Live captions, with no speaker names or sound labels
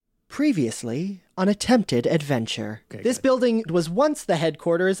Previously on Attempted Adventure. This building was once the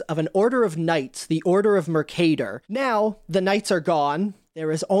headquarters of an order of knights, the Order of Mercader. Now, the knights are gone. There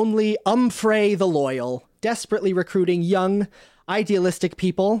is only Umfrey the Loyal, desperately recruiting young, idealistic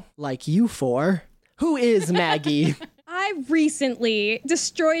people like you four. Who is Maggie? I recently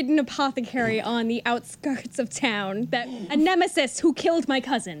destroyed an apothecary on the outskirts of town, a nemesis who killed my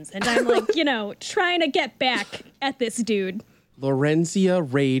cousins, and I'm like, trying to get back at this dude. Lorenzia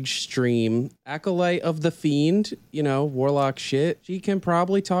Rage Stream, acolyte of the fiend, warlock shit. She can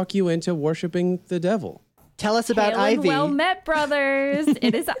probably talk you into worshiping the devil. Tell us about Ivy. Well met, brothers.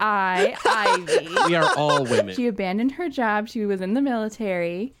 It is Ivy. We are all women. She abandoned her job. She was in the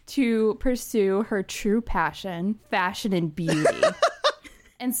military to pursue her true passion, fashion and beauty.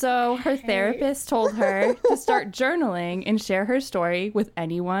 And so her therapist told her to start journaling and share her story with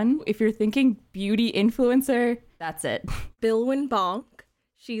anyone. If you're thinking beauty influencer, that's it. Bilwyn Bonk.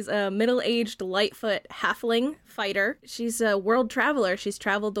 She's a middle-aged Lightfoot halfling fighter. She's a world traveler. She's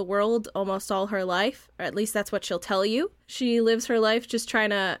traveled the world almost all her life, or at least that's what she'll tell you. She lives her life just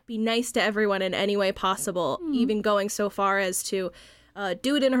trying to be nice to everyone in any way possible, even going so far as to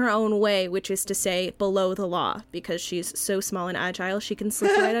do it in her own way, which is to say below the law, because she's so small and agile she can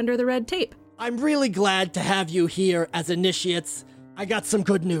slip right under the red tape. I'm really glad to have you here as initiates. I got some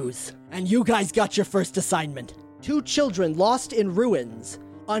good news, and you guys got your first assignment. 2 children lost in ruins,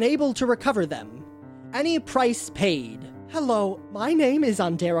 unable to recover them. Any price paid. Hello, my name is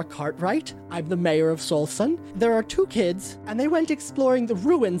Andera Cartwright. I'm the mayor of Solson. There are 2 kids, and they went exploring the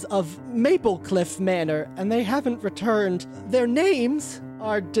ruins of Maplecliff Manor, and they haven't returned. Their names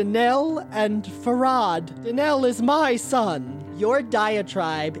are Danelle and Farad. Danelle is my son. Your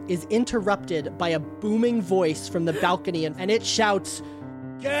diatribe is interrupted by a booming voice from the balcony, and it shouts,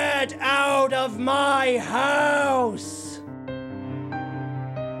 "Get out of my house!"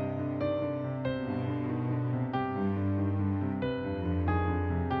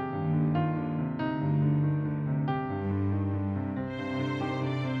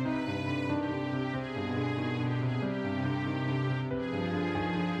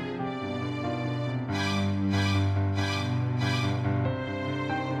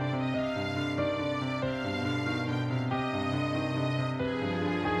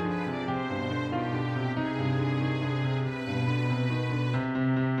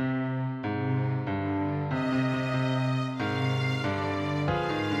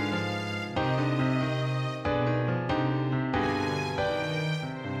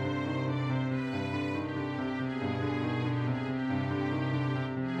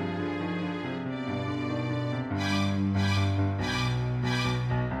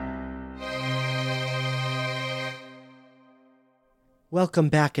 Welcome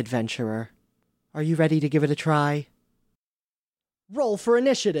back, adventurer. Are you ready to give it a try? Roll for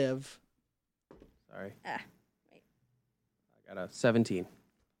initiative. Sorry. Wait. I got a 17.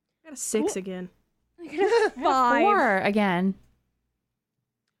 I got a 6 again. 5. 4 again.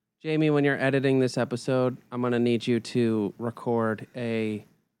 Jamie, when you're editing this episode, I'm going to need you to record a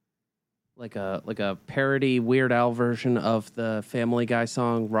parody Weird Al version of the Family Guy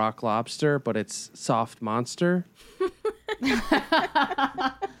song Rock Lobster, but it's Soft Monster.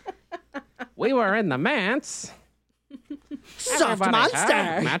 We were in the manse. Soft Everybody monster!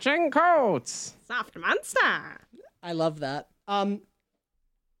 had matching coats. Soft monster. I love that.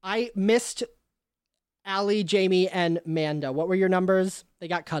 I missed Allie, Jamie, and Manda. What were your numbers? They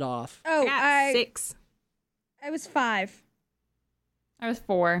got cut off. Oh, I got 6. I was 5. I was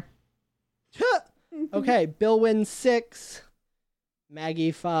 4. Okay, Bilwyn 6,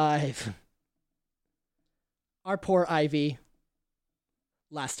 Maggie 5. Our poor Ivy.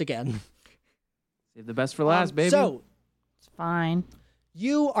 Last again. Save the best for last, baby. So, It's fine.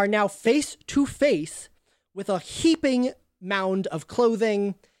 you are now face to face with a heaping mound of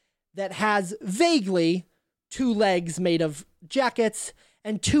clothing that has vaguely 2 legs made of jackets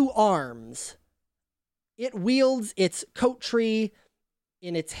and 2 arms. It wields its coat tree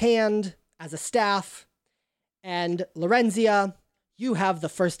in its hand as a staff, and Lorenzia, you have the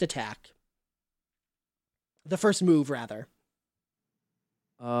first attack. The first move, rather.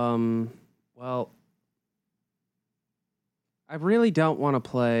 Well, I really don't want to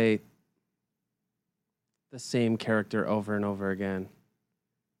play the same character over and over again.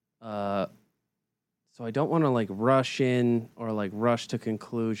 So I don't want to rush in or rush to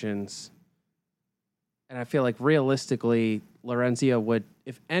conclusions. And I feel like realistically, Lorenzia would,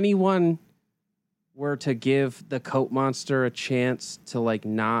 if anyone were to give the coat monster a chance to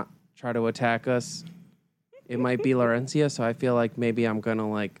not try to attack us, it might be Lorenzia. So I feel like maybe I'm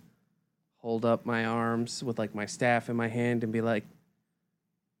gonna hold up my arms with my staff in my hand and be like,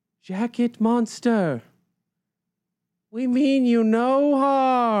 Jacket monster. We mean you no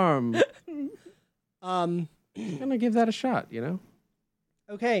harm. I'm gonna give that a shot, you know?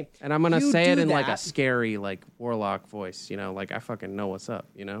 Okay. And I'm gonna You say it do in like a that. scary, like warlock voice, you know, like I fucking know what's up,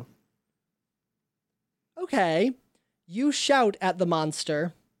 you know? Okay. You shout at the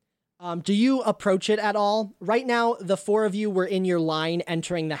monster. Do you approach it at all? Right now, the four of you were in your line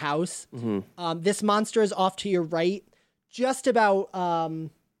entering the house. Mm-hmm. This monster is off to your right, just about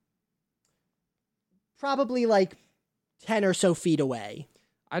probably like 10 or so feet away.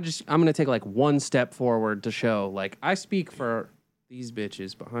 I'm gonna take like one step forward to show, like, I speak for these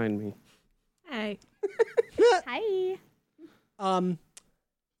bitches behind me. Hey. Hi.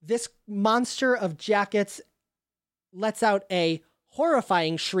 This monster of jackets lets out a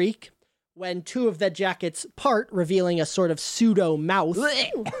horrifying shriek when two of the jackets part, revealing a sort of pseudo mouth.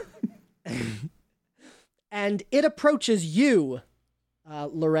 And it approaches you,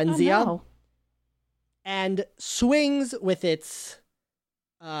 Lorenzia, Oh, no. and swings with its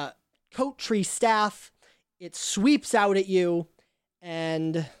coat tree staff. It sweeps out at you,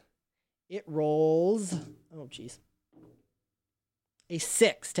 and it rolls. Oh, jeez. A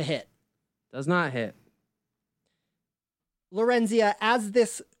 6 to hit. Does not hit. Lorenzia, as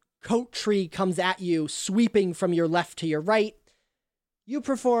this coat tree comes at you, sweeping from your left to your right, you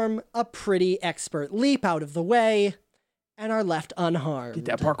perform a pretty expert leap out of the way and are left unharmed. Get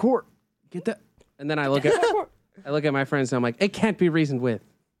that parkour. Get that. And then I look at my friends and I'm like, it can't be reasoned with.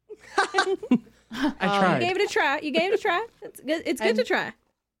 I tried. You gave it a try. It's good to try.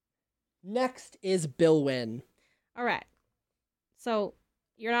 Next is Bilwyn. All right. So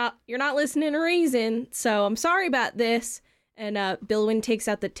you're not listening to reason. So I'm sorry about this. And Bilwyn takes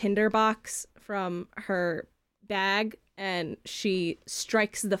out the tinder box from her bag and she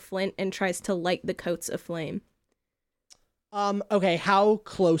strikes the flint and tries to light the coats aflame. Okay, how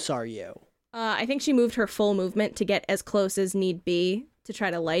close are you? I think she moved her full movement to get as close as need be to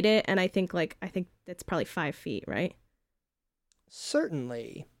try to light it, and I think that's probably 5 feet, right?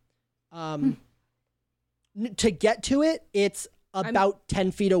 Certainly. To get to it, it's about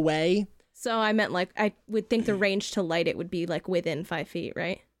 10 feet away. So I meant like I would think the range to light it would be like within 5 feet,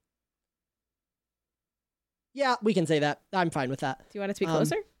 right? Yeah, we can say that. I'm fine with that. Do you want it to be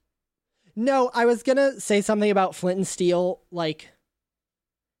closer? No, I was gonna say something about flint and steel, like,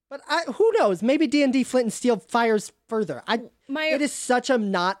 but who knows? Maybe D&D flint and steel fires further. It is such a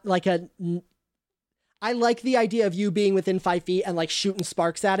not like a. I like the idea of you being within 5 feet and like shooting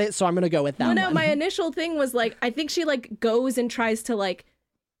sparks at it, so I'm gonna go with that. No, one. my initial thing was like I think she like goes and tries to like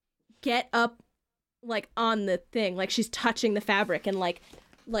get up like on the thing, like she's touching the fabric and like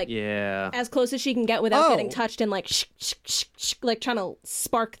Yeah. as close as she can get without Oh. getting touched and like like trying to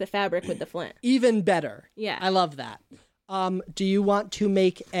spark the fabric with the flint. Even better. Yeah. I love that. Do you want to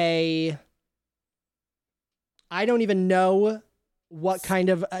make a? I don't even know what kind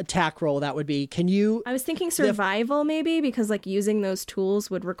of attack roll that would be. Can you? I was thinking survival maybe because like using those tools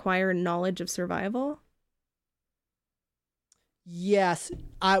would require knowledge of survival. Yes.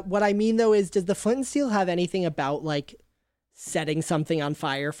 What I mean though is, does the flint and steel have anything about like setting something on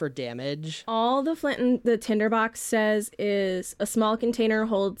fire for damage? All the flint in the tinderbox says is a small container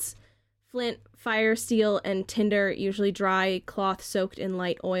holds flint, fire, steel, and tinder, usually dry cloth soaked in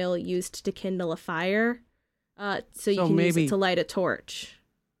light oil used to kindle a fire. So you can use it to light a torch.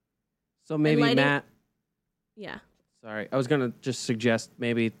 So maybe lighting- Matt. Yeah. Sorry, I was gonna just suggest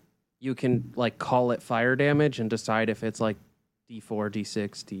maybe you can like call it fire damage and decide if it's like D4,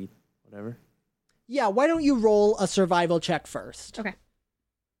 D6, D whatever. Yeah, why don't you roll a survival check first? Okay.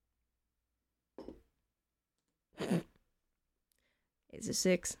 It's a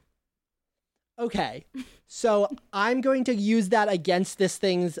 6. Okay. So I'm going to use that against this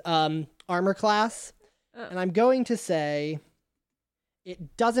thing's armor class. And I'm going to say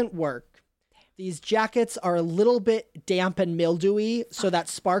it doesn't work. These jackets are a little bit damp and mildewy, so that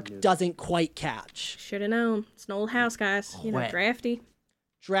spark doesn't quite catch. Should have known. It's an old house, guys. You know, Wet.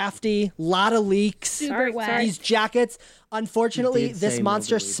 drafty. Lot of leaks. Super wet. These jackets, unfortunately, You did this say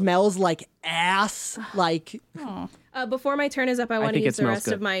monster mildewy, but- smells like ass. Like, Before my turn is up, I want to think it use the smells rest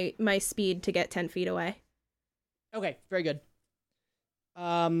good. of my speed to get 10 feet away. okay, very good.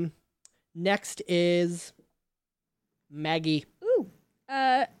 Next is Maggie. Ooh.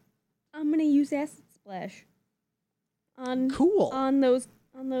 I'm gonna use acid splash on Cool. on those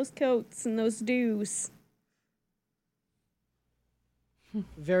coats and those dews.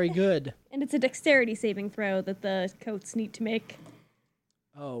 Very good. And it's a dexterity saving throw that the coats need to make.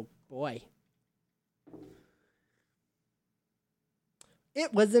 Oh boy.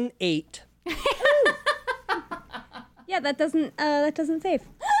 It was an 8. Yeah, that doesn't save.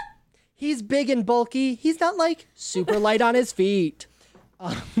 He's big and bulky. He's not like super light on his feet.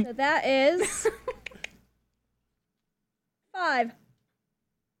 So that is 5.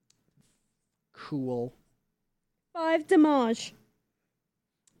 Cool. 5 damage.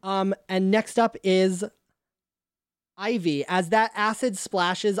 And next up is Ivy. As that acid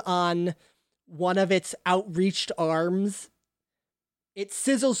splashes on one of its outreached arms, it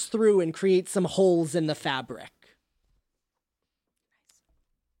sizzles through and creates some holes in the fabric.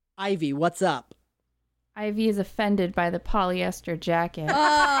 Ivy, what's up? Ivy is offended by the polyester jacket.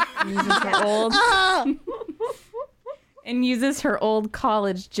 And uses her old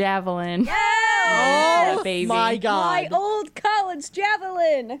college javelin. Oh, that baby. my God. My old college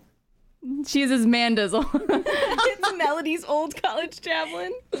javelin. She uses Manda's old. It's Melody's old college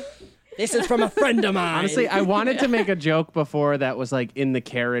javelin. This is from a friend of mine. Honestly, I wanted to make a joke before that was like in the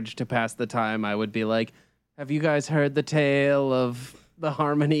carriage to pass the time. I would be like, have you guys heard the tale of the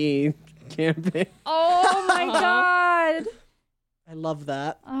Harmony campaign? Oh my God. I love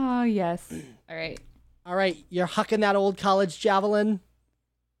that. Oh, yes. All right. All right, you're hucking that old college javelin.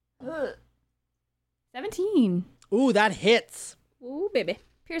 17. Ooh, that hits. Ooh, baby.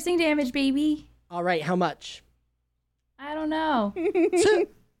 Piercing damage, baby. All right, how much? I don't know.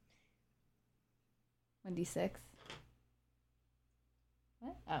 1d6.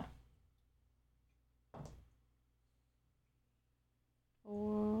 What? Oh.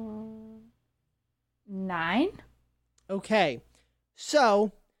 9? Okay,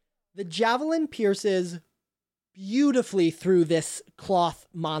 so the javelin pierces beautifully through this cloth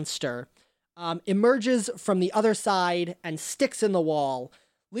monster, emerges from the other side, and sticks in the wall,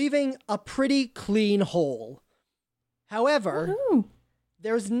 leaving a pretty clean hole. However, Ooh.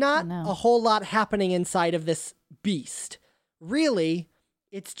 there's not Oh, no. a whole lot happening inside of this beast. Really,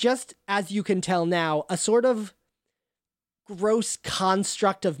 it's just, as you can tell now, a sort of gross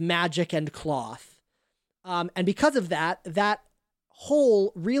construct of magic and cloth. And because of that, that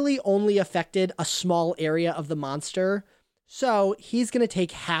hole really only affected a small area of the monster. So he's going to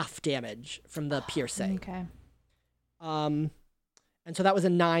take half damage from the piercing. Okay. And so that was a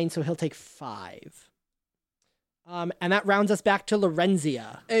 9, so he'll take 5. And that rounds us back to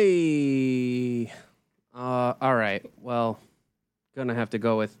Lorenzia. Hey. All right. Well, gonna have to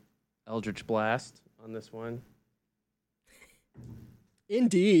go with Eldritch Blast on this one.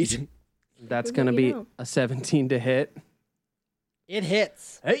 Indeed. That's Good gonna that be you know. a 17 to hit. It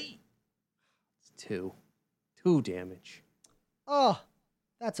hits. Hey. It's 2. 2 damage. Oh,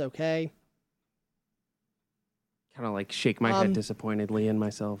 that's okay. Kind of like shake my head disappointedly in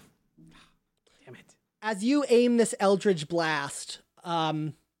myself. Damn it. As you aim this Eldritch Blast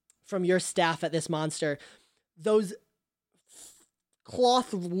from your staff at this monster, those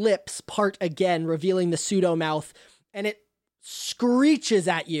cloth lips part again, revealing the pseudo mouth, and it screeches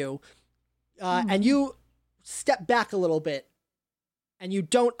at you. And you step back a little bit, and you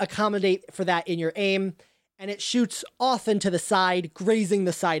don't accommodate for that in your aim, and it shoots off into the side, grazing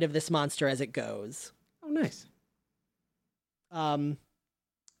the side of this monster as it goes. Oh, nice.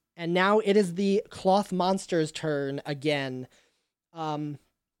 And now it is the cloth monster's turn again. And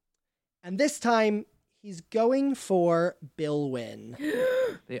this time he's going for Bilwyn.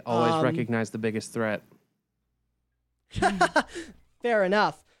 They always recognize the biggest threat. Fair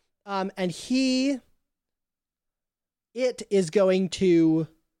enough. And it is going to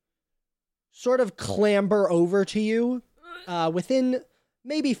sort of clamber over to you within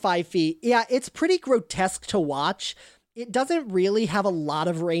maybe 5 feet. Yeah, it's pretty grotesque to watch. It doesn't really have a lot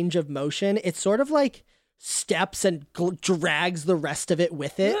of range of motion. It sort of like steps and drags the rest of it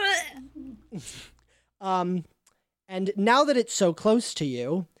with it. And now that it's so close to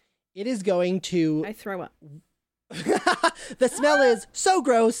you, it is going to... I throw up. The smell is so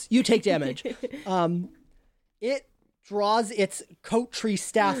gross, you take damage. It draws its coat tree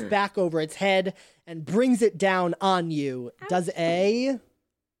staff back over its head and brings it down on you. Does a...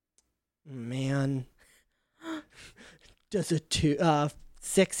 Man... Does a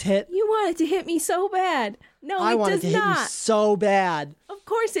 6 hit? You wanted to hit me so bad. No, I it wanted does to hit you not. so bad. Of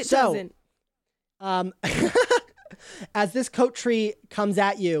course it So- doesn't. As this coat tree comes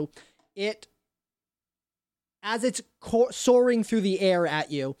at you, as it's soaring through the air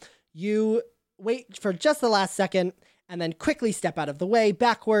at you, you wait for just the last second and then quickly step out of the way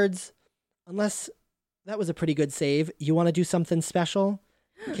backwards. Unless that was a pretty good save. You want to do something special?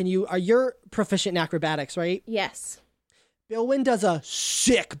 You're proficient in acrobatics, right? Yes. Bilwyn does a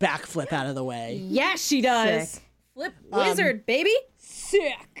sick backflip out of the way. Yes, she does. Sick. Flip wizard, baby.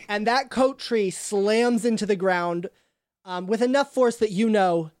 Sick. And that coat tree slams into the ground with enough force that you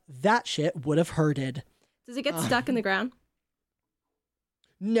know that shit would have hurted. Does it get stuck in the ground?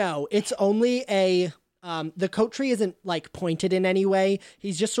 No, it's only a the coat tree isn't like pointed in any way.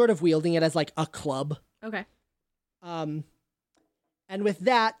 He's just sort of wielding it as like a club. Okay. And with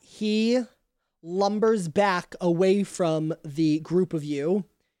that, he lumbers back away from the group of you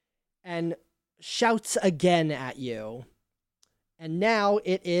and shouts again at you. And now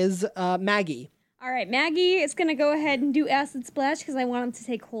it is Maggie. All right, Maggie is going to go ahead and do Acid Splash because I want him to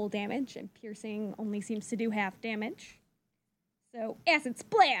take whole damage, and Piercing only seems to do half damage. So, Acid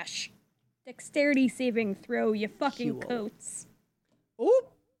Splash! Dexterity saving throw, you fucking Cool. coats.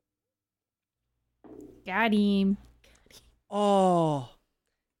 Oop. Got him. Oh,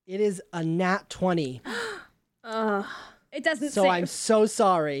 it is a nat 20. It doesn't So save. I'm so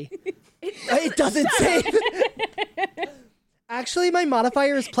sorry. It doesn't save. Actually, my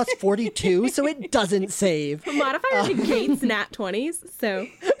modifier is plus 42, so it doesn't save. Modifier negates nat 20s, so.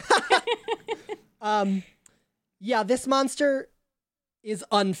 Yeah, this monster is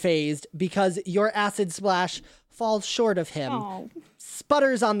unfazed because your acid splash falls short of him, Oh.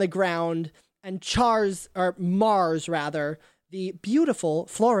 sputters on the ground, and mars rather, the beautiful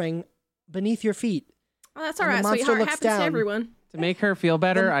flooring beneath your feet. Oh, that's all And the right, monster sweetheart. looks Happens down. to everyone. To make her feel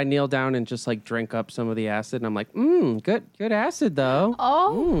better, I kneel down and just like drink up some of the acid, and I'm like, good acid though.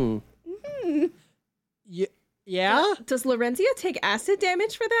 Oh, Yeah? Does Lorenzia take acid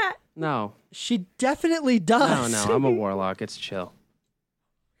damage for that? No, She definitely no, does. no, I'm a warlock. It's chill.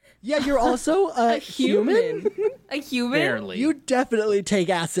 Yeah, you're also a human? a human? Barely. You definitely take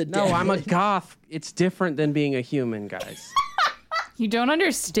acid No, damage. I'm a goth. It's different than being a human, guys. You don't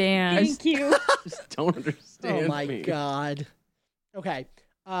understand. Thank you. Just don't understand Oh my me. god. Okay.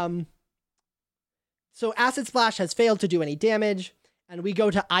 So Acid Splash has failed to do any damage, and we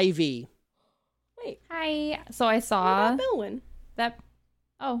go to Ivy. Wait, Hi. So I what saw about Bilwin? that.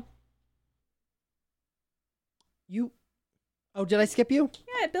 Oh, Oh, did I skip you?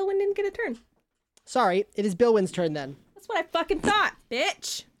 Yeah, Bilwin didn't get a turn. Sorry, it is Bilwin's turn then. That's what I fucking thought,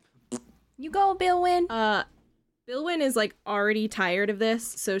 bitch. you go, Bilwin. Bilwin is like already tired of this,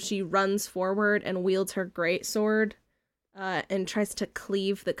 so she runs forward and wields her great sword, and tries to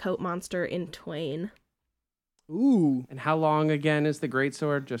cleave the coat monster in twain. Ooh. And how long again is the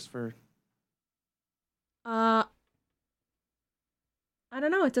greatsword? Just for I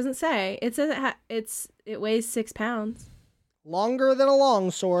don't know. It doesn't say. It says it weighs 6 pounds. Longer than a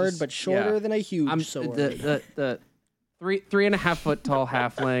long sword, Just- but shorter yeah. than a huge I'm sword. the 3.5 foot tall He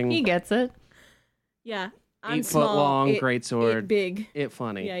halfling, gets it. Yeah, I'm 8 foot small. long it greatsword. big. It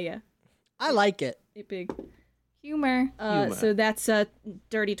funny. Yeah. I like it. It big. Humor. Humor. So that's a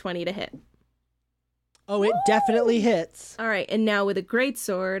dirty 20 to hit. Oh, it definitely hits. All right, and now with a great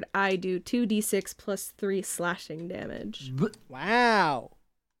sword, I do 2d6 plus 3 slashing damage. Wow.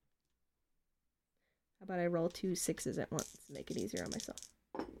 How about I roll 2 6s at once to make it easier on myself?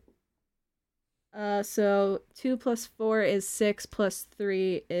 So 2 plus 4 is 6 plus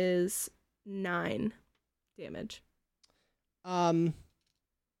 3 is 9 damage.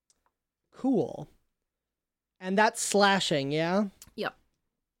 Cool. And that's slashing, yeah? Yep.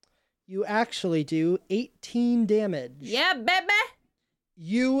 You actually do 18 damage. Yeah, baby.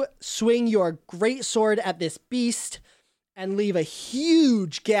 You swing your great sword at this beast and leave a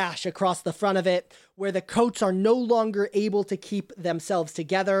huge gash across the front of it where the coats are no longer able to keep themselves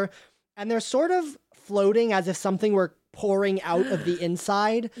together. And they're sort of floating as if something were pouring out of the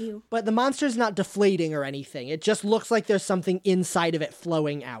inside. Ew. But the monster's not deflating or anything. It just looks like there's something inside of it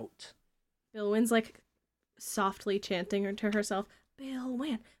flowing out. Bilwin's like softly chanting to herself,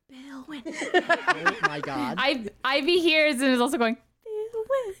 Bilwin, Bilwin, Oh my god. Ivy hears and is also going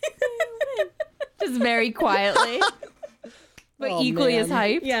Bilwin, Bilwin. just very quietly, but Oh, equally as man.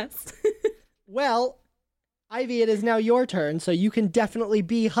 hype. Yes. Well, Ivy, it is now your turn, so you can definitely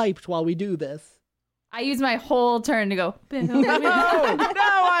be hyped while we do this. I use my whole turn to go. No,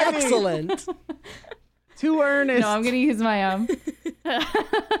 I mean, Excellent. too earnest. No, I'm gonna use my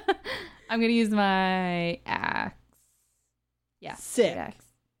I'm gonna use my axe. Yeah, Sick. big axe.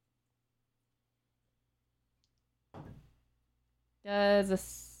 Does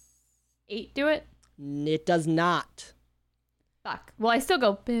 8 do it? It does not. Fuck. Well, I still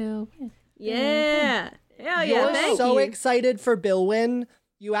go. Bill. Yeah. Hell yeah, You're thank so you. excited for Bilwin.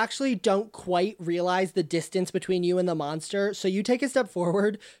 You actually don't quite realize the distance between you and the monster, so you take a step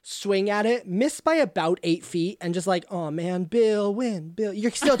forward, swing at it, miss by about 8 feet, and just like, oh man, Bilwin, Bill.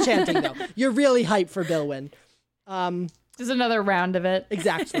 You're still chanting though. You're really hyped for Bilwin. Just another round of it.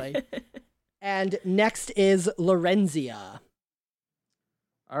 Exactly. And next is Lorenzia.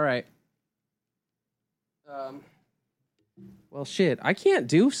 All right. Well, shit. I can't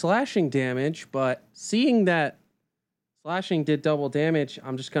do slashing damage, but seeing that Slashing did double damage.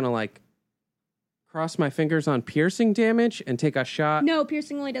 I'm just gonna like cross my fingers on piercing damage and take a shot. No,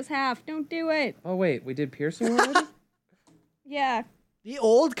 piercing only does half. Don't do it. Oh wait, we did piercing already? Yeah, The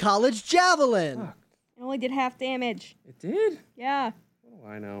old college javelin. Fuck. it only did half damage. It did? Yeah, What do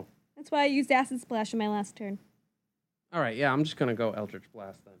I know? that's why I used Acid Splash in my last turn. Alright, yeah, I'm just gonna go Eldritch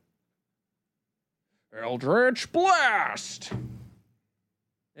Blast then. Eldritch Blast!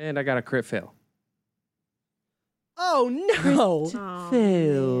 And I got a crit fail. Oh no! Oh,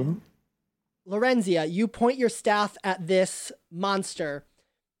 Fail. Lorenzia, you point your staff at this monster,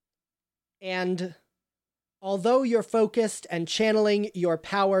 and although you're focused and channeling your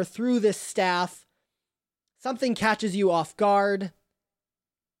power through this staff, something catches you off guard,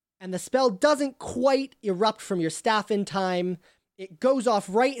 and the spell doesn't quite erupt from your staff in time. It goes off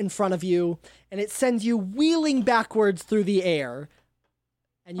right in front of you, and it sends you wheeling backwards through the air,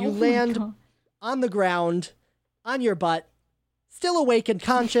 and you Oh my land God. on the ground, on your butt, still awake and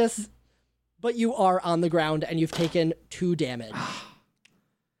conscious, but you are on the ground and you've taken 2 damage.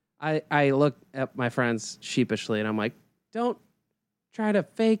 I look at my friends sheepishly and I'm like, don't try to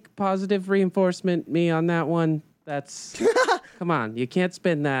fake positive reinforcement me on that one. That's come on, you can't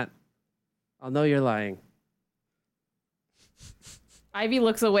spin that. I'll know you're lying. Ivy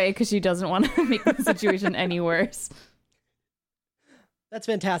looks away because she doesn't want to make the situation any worse. That's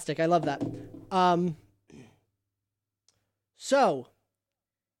fantastic. I love that. So,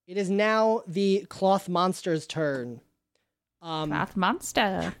 it is now the cloth monster's turn. Math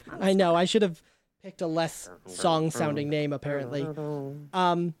monster. I know, I should have picked a less song-sounding name, apparently.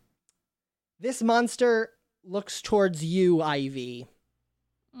 This monster looks towards you, Ivy.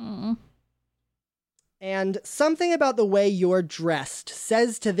 Mm. And something about the way you're dressed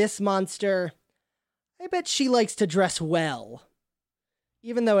says to this monster, I bet she likes to dress well.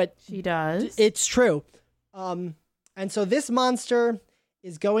 Even though She does. it's true. And so this monster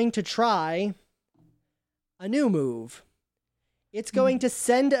is going to try a new move. It's going to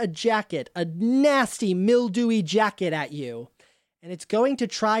send a jacket, a nasty, mildewy jacket at you. And it's going to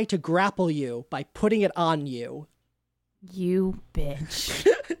try to grapple you by putting it on you. You bitch.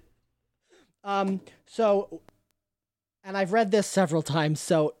 So, and I've read this several times,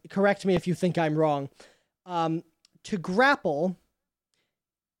 so correct me if you think I'm wrong. To grapple,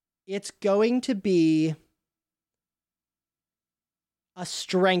 it's going to be a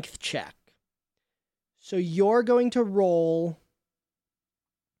strength check. So you're going to roll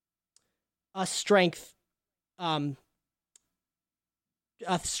a strength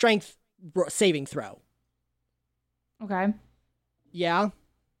saving throw. Okay. Yeah.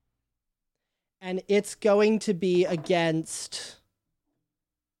 And it's going to be against...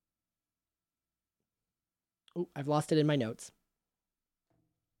 Oh, I've lost it in my notes.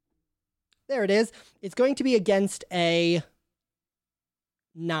 There it is. It's going to be against a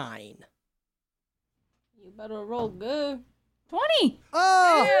 9. You better roll good. 20.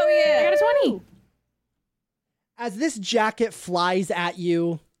 Oh! Hell yeah. I got a 20. As this jacket flies at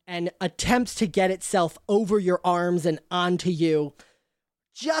you and attempts to get itself over your arms and onto you,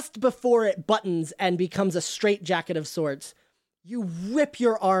 just before it buttons and becomes a straitjacket of sorts, you rip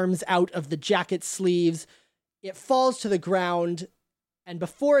your arms out of the jacket sleeves. It falls to the ground, and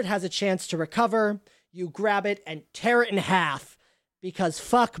before it has a chance to recover, you grab it and tear it in half, because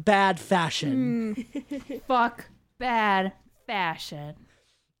fuck bad fashion. Fuck bad fashion.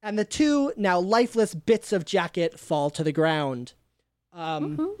 And the 2 now lifeless bits of jacket fall to the ground.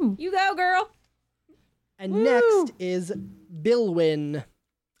 Ooh. You go, girl. And Woo! next is Bilwin.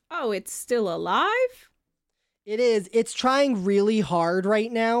 Oh, it's still alive? It is. It's trying really hard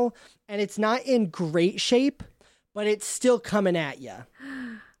right now, and it's not in great shape, but it's still coming at you.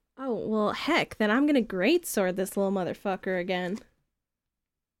 Oh, well, heck, then I'm gonna greatsword this little motherfucker again.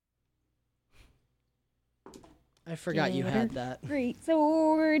 I forgot you had that. Great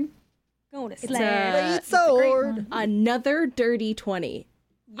sword. Going to It's slash. Great it's a great sword. one. Another dirty 20.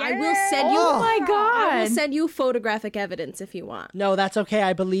 I will send you. Oh my I will God. send you photographic evidence if you want. No, that's okay.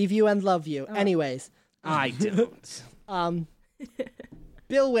 I believe you and love you. Anyways, I don't.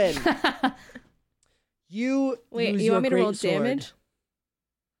 Bilwin, you Wait, use you your want me to roll greatsword. damage?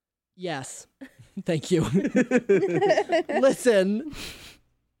 Yes. Thank you. Listen,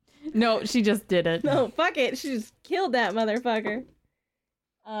 No, she just did it. No, fuck it. She just killed that motherfucker.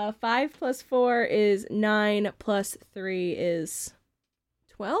 5 plus 4 is 9 plus 3 is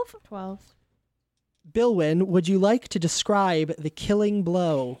 12? 12. Bilwin, would you like to describe the killing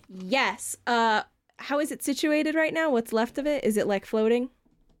blow? Yes. How is it situated right now? What's left of it? Is it like floating?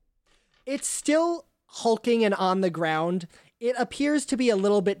 It's still hulking and on the ground. It appears to be a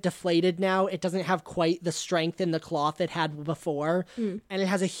little bit deflated now. It doesn't have quite the strength in the cloth it had before, and it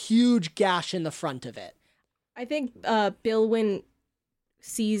has a huge gash in the front of it. I think Bilwyn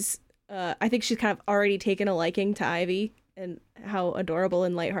sees, I think she's kind of already taken a liking to Ivy and how adorable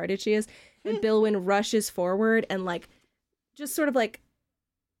and lighthearted she is. And Bilwyn rushes forward and like, just sort of like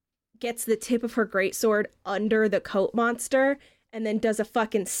gets the tip of her greatsword under the coat monster and then does a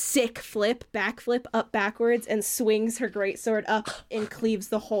fucking sick backflip up backwards and swings her greatsword up and cleaves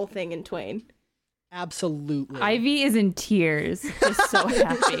the whole thing in twain. Absolutely. Ivy is in tears, just so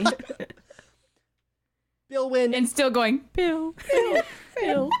happy. Bilwyn, And still going, Bill.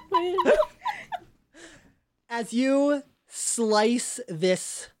 as you slice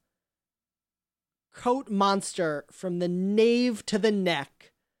this coat monster from the nape to the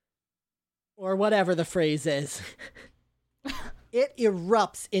neck, or whatever the phrase is, it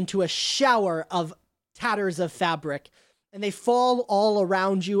erupts into a shower of tatters of fabric, and they fall all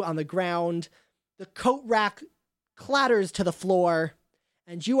around you on the ground. The coat rack clatters to the floor,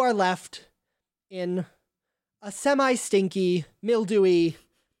 and you are left in a semi-stinky, mildewy,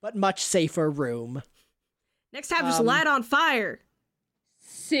 but much safer room. Next time, just light on fire.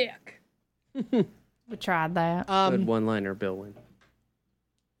 Sick. We tried that. Good one-liner, Bilwyn.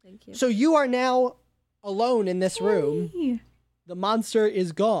 Thank you. So you are now alone in this room. Yay. The monster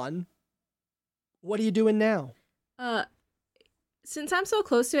is gone. What are you doing now? Since I'm so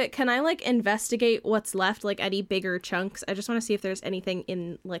close to it, can I like investigate what's left, like any bigger chunks? I just want to see if there's anything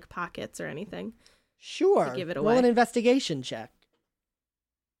in like pockets or anything. Sure. give it Roll away. an investigation check.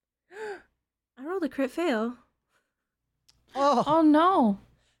 I rolled a crit fail. Oh, Oh no.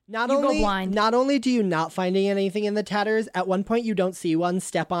 not you go only blind. not only do you not finding anything in the tatters, at one point you don't see one,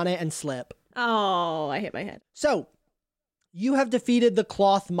 step on it and slip. Oh, I hit my head. So, you have defeated the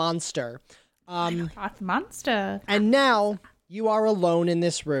cloth monster. Cloth monster. And now you are alone in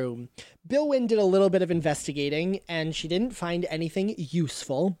this room. Bilwyn did a little bit of investigating, and she didn't find anything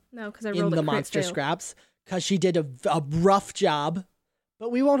useful No, because I in rolled the a crit monster fail. scraps, because she did a rough job.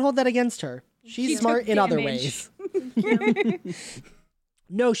 But we won't hold that against her. She's She smart took in other damage. ways.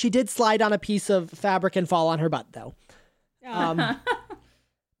 No, she did slide on a piece of fabric and fall on her butt, though.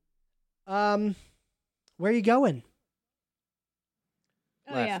 Where are you going?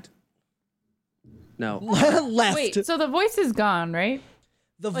 Oh, Left. No. Left. Wait, so the voice is gone, right?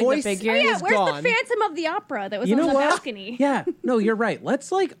 The like the voice figure? Oh, yeah, is where's gone. the Phantom of the Opera that was You on know the what? balcony? Yeah, no, you're right.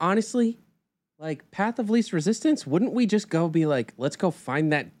 Let's like honestly, like Path of Least Resistance. Wouldn't we just go be like, let's go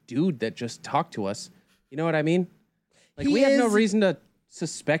find that dude that just talked to us? You know what I mean? Like He we have no is- reason to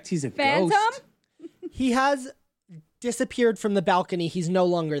suspect he's a Phantom? ghost. He has disappeared from the balcony. He's no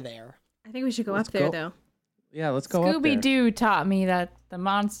longer there. I think we should go Let's up there, go. though. Yeah, let's go up Scooby there. Doo taught me that the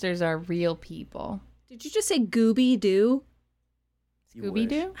monsters are real people. Did you just say Gooby Doo? You Scooby wish.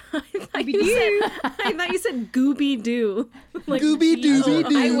 Doo? I thought you said Gooby Doo. Like Gooby G-O. Dooby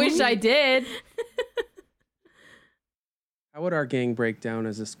Doo. I wish I did. How would our gang break down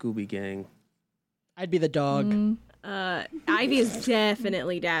as a Scooby gang? I'd be the dog. Mm, Ivy is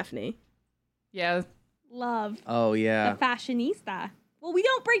definitely Daphne. yeah. Love. Oh yeah, The fashionista. Well, we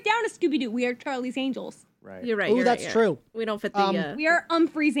don't break down as Scooby-Doo. We are Charlie's Angels. right. You're right. Oh, you're that's right, yeah. true. We don't fit the. We are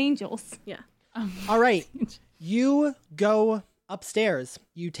Humphrey's Angels. Yeah. All right. You go upstairs.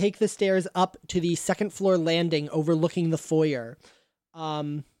 You take the stairs up to the second floor landing overlooking the foyer. What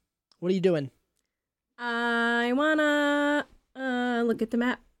are you doing? I wanna look at the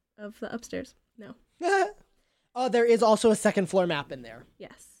map of the upstairs. No. Oh, there is also a second floor map in there.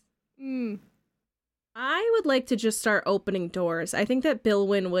 Yes. Mm. I would like to just start opening doors. I think that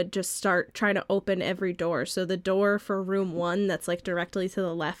Bilwyn would just start trying to open every door. So the door for room 1 that's like directly to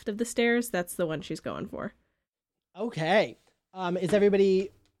the left of the stairs, that's the one she's going for. Okay. Is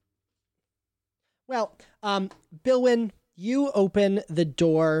everybody... Well, Bilwyn, you open the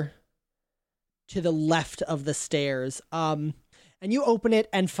door to the left of the stairs. And you open it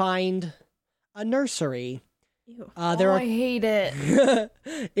and find a nursery. Ew. There Oh, are I hate it.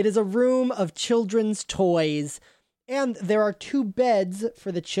 It is a room of children's toys, and there are 2 beds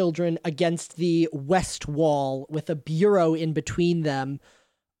for the children against the west wall with a bureau in between them.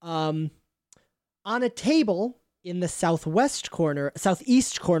 On a table in the southeast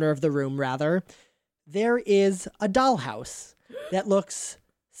corner of the room, rather, there is a dollhouse that looks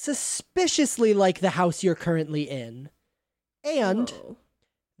suspiciously like the house you're currently in. And Whoa.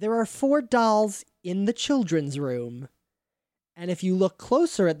 there are 4 dolls in the children's room. And if you look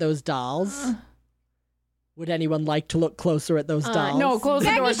closer at those dolls, would anyone like to look closer at those dolls? No, close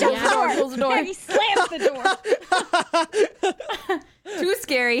the door. Maggie, Close shut the door. Close the door. Maggie slams the door. Too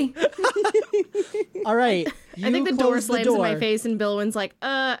scary. All right. I think the door close slams in my face, and Billwin's like,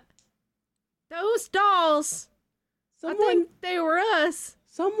 those dolls. I think they were us.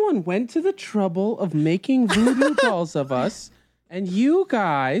 Someone went to the trouble of making voodoo dolls of us, and you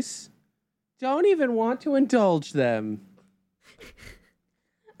guys don't even want to indulge them.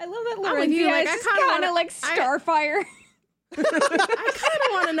 I love that I'm with you, Lorenzia like, is I just kinda kind of wanna- like Starfire. I kind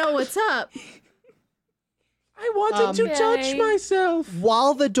of want to know what's up. I wanted to touch Okay. myself.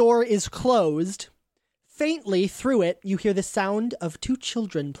 While the door is closed, faintly through it, you hear the sound of two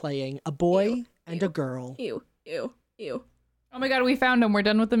children playing, a boy and a girl. Ew, ew, ew. Oh my god, we found him. We're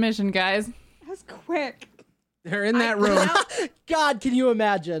done with the mission, guys. That was quick. They're in that room. God, can you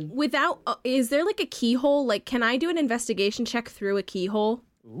imagine? Without, is there like a keyhole? Like, can I do an investigation check through a keyhole?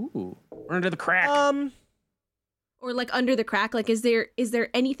 Ooh, we're under the crack. Or like under the crack? Like, is there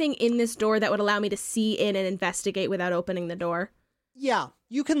anything in this door that would allow me to see in and investigate without opening the door? Yeah,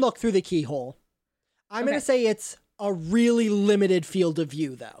 you can look through the keyhole. I'm Okay. going to say it's a really limited field of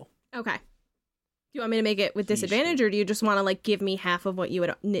view, though. Okay. Do you want me to make it with disadvantage, or do you just want to like give me half of what you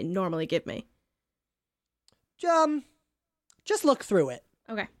would normally give me? Just look through it.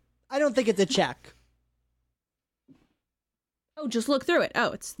 Okay. I don't think it's a check. Oh, just look through it.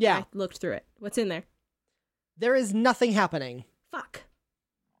 Oh, it's Yeah. I looked through it. What's in there? There is nothing happening. Fuck.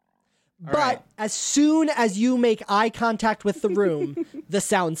 All But right. as soon as you make eye contact with the room, the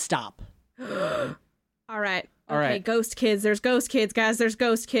sounds stop. All right. All Okay, right. ghost kids. There's ghost kids, guys. There's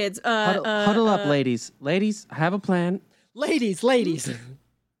ghost kids. Huddle up, ladies. Ladies, I have a plan. Ladies.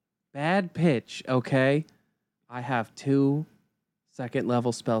 Bad pitch, okay? I have 2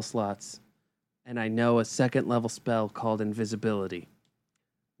 second-level spell slots, and I know a second-level spell called Invisibility.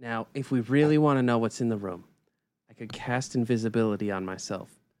 Now, if we really want to know what's in the room, I could cast Invisibility on myself.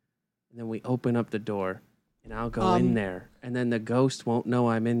 And then we open up the door, and I'll go in there, and then the ghost won't know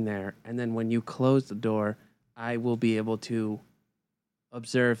I'm in there. And then when you close the door, I will be able to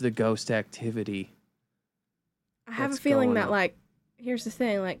observe the ghost activity. I have a What's feeling going that, on? like, here's the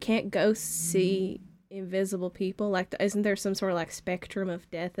thing, like, can't ghosts see invisible people? Like, isn't there some sort of, like, spectrum of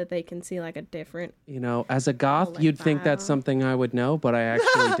death that they can see, like, a different... You know, as a goth, like you'd think that's bio. something I would know, but I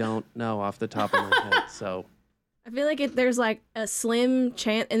actually don't know off the top of my head. So, I feel like there's, like, a slim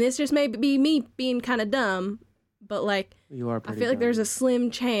chance, and this just may be me being kind of dumb, but, like, you are I pretty feel like there's dumb. a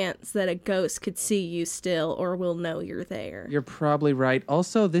slim chance that a ghost could see you still or will know you're there. You're probably right.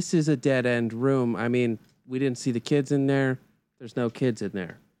 Also, this is a dead-end room. I mean, we didn't see the kids in there. There's no kids in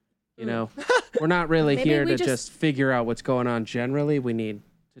there. You know? We're not really Maybe here we to just- just figure out what's going on generally. We need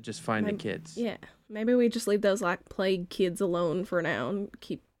to just find the Maybe- kids. Yeah, maybe we just leave those, like, plague kids alone for now and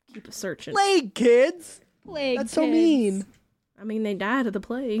keep searching. Plague kids. Plague That's so kids. mean. I mean, they died of the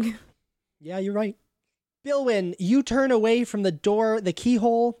plague. Yeah, you're right. Bilwin, you turn away from the door, the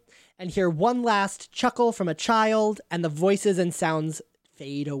keyhole, and hear one last chuckle from a child, and the voices and sounds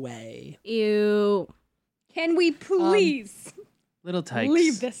fade away. Ew. Can we please Little tykes.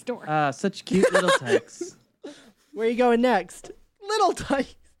 leave this door? Such cute little tykes. Where are you going next? Little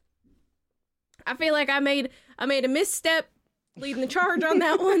Tyke. I feel like I made a misstep leading the charge on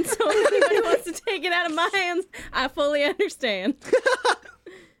that one, so if anybody wants to take it out of my hands, I fully understand.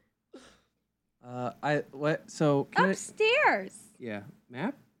 So, can I, Upstairs. yeah,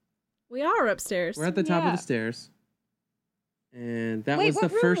 map? We are upstairs. We're at the top of Yeah. the stairs. And that Wait, was what the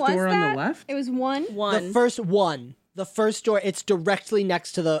room first was door on that? the left? It was one. One. The first one. The first door, it's directly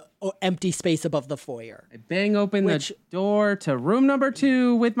next to the empty space above the foyer. I bang open Which- the door to room number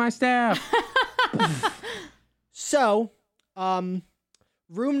 2 with my staff. So, room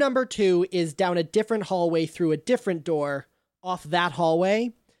number 2 is down a different hallway through a different door off that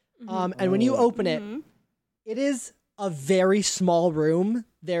hallway. And when you open it, it is a very small room.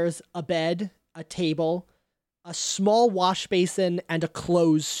 There's a bed, a table, a small wash basin, and a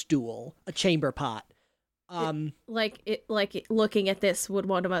closed stool, a chamber pot. Looking at this, would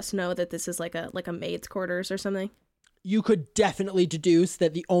one of us know that this is like a maid's quarters or something? You could definitely deduce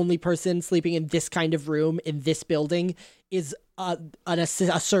that the only person sleeping in this kind of room in this building is a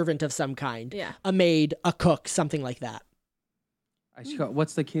servant of some kind. Yeah. A maid, a cook, something like that.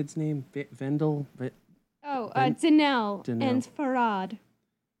 What's the kid's name? Vendel? Oh, Ben- Danelle Danelle. and Farad.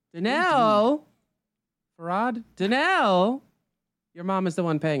 Danelle? Farad? Danelle? Your mom is the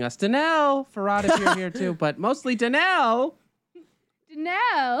one paying us. Danelle! Farad, if you're here too, but mostly Danelle!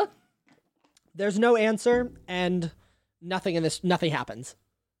 Danelle. There's no answer, and nothing happens.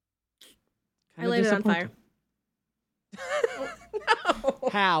 I lit it on fire.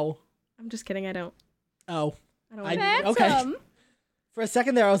 How? I'm just kidding. I don't. Oh. I don't. I- want okay. Phantom. For a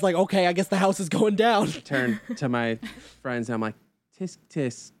second there, I was like, okay, I guess the house is going down. Turn to my friends and I'm like, Tisk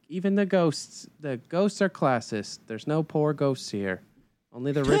tisk. Even the ghosts are classist. There's no poor ghosts here.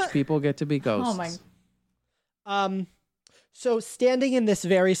 Only the rich people get to be ghosts. Oh my. So standing in this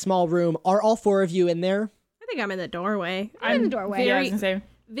very small room, are all four of you in there? I think I'm in the doorway. I'm in the doorway. Yeah, I was gonna say.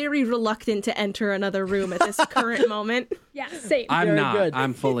 Very reluctant to enter another room at this current moment. Yeah, same. I'm Very not. good.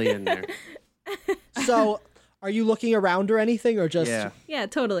 I'm fully in there. So, are you looking around or anything, or just... Yeah. Yeah,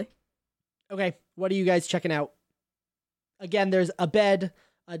 totally. Okay, what are you guys checking out? Again, there's a bed,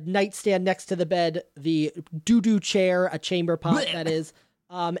 a nightstand next to the bed, the doo-doo chair, a chamber pot, that is,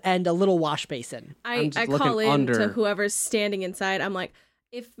 and a little wash basin. I just call looking in under. to whoever's standing inside. I'm like,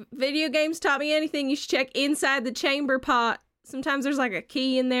 if video games taught me anything, you should check inside the chamber pot. Sometimes there's like a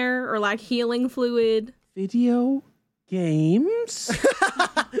key in there or like healing fluid. Video games?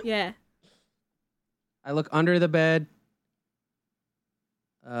 Yeah. I look under the bed.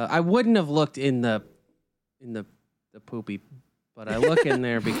 I wouldn't have looked in the poopy, but I look in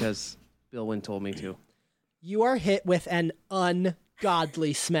there because Bill Wynn told me to. You are hit with an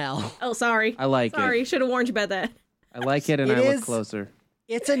ungodly smell. Oh, sorry. I like Sorry, it. should have warned you about that. I like it, and It I is- look closer.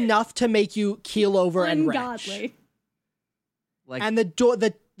 It's enough to make you keel over and retch. Ungodly. Like And the door,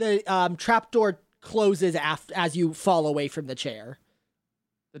 the trap door closes as you fall away from the chair.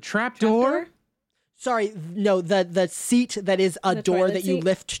 the trap door. Sorry, no, the seat that is a The door toilet that you seat?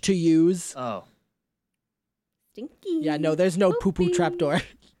 lift to use. Oh, Stinky. Yeah, no, there's no poo-poo Poopy. trap door.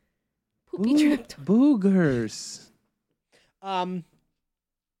 Poopy trap door. boogers.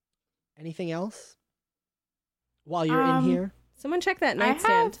 Anything else? While you're in here? Someone check that I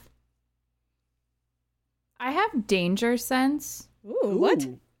nightstand. I have danger sense. Ooh, what?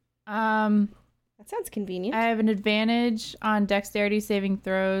 Ooh. That sounds convenient. I have an advantage on dexterity saving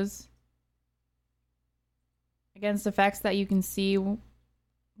throws against effects that you can see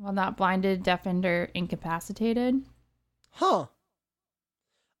while not blinded, deafened, or incapacitated. Huh.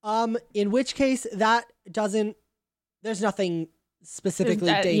 In which case, that doesn't... There's nothing specifically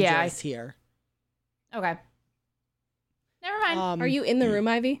yeah, dangerous here. Okay. Never mind. Are you in the room,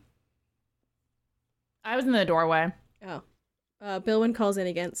 Ivy? I was in the doorway. Oh. Billwin calls in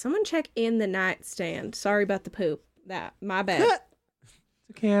again. Someone check in the nightstand. Sorry about the poop. My bad.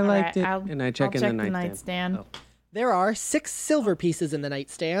 Okay, I liked it. I'll- And I check I'll in the check nightstand. Oh. There are 6 silver pieces in the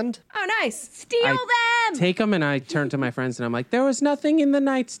nightstand. Oh, nice. Steal them! Take them, and I turn to my friends, and I'm like, there was nothing in the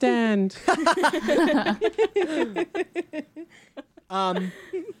nightstand.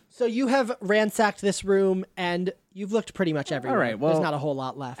 So you have ransacked this room, and you've looked pretty much everywhere. right, well, there's not a whole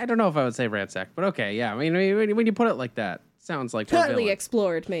lot left. I don't know if I would say ransack, but okay, yeah. I mean, when you put it like that, sounds like we're Totally villains.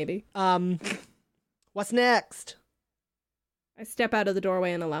 explored, maybe. What's next? I step out of the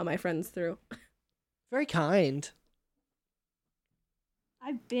doorway and allow my friends through. Very kind.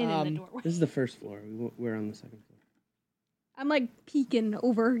 I've been in the doorway. This is the first floor. We're on the second floor. I'm like peeking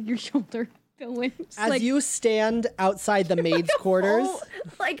over your shoulder, Billwin. Just As like, you stand outside the maid's quarters, Oh,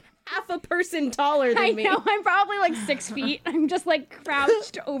 like half a person taller than I me. know, I'm probably like 6 feet. I'm just like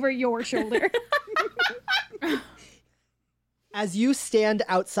crouched over your shoulder. as you stand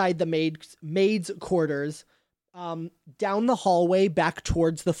outside the maid's quarters, down the hallway back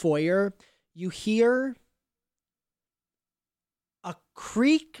towards the foyer, you hear a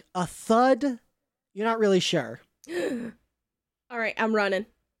creak, a thud. You're not really sure. All right, I'm running.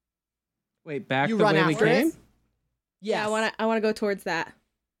 Wait, back You the run way we after it? came? Yes. Yeah, I want to go towards that.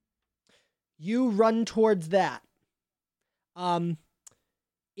 You run towards that. In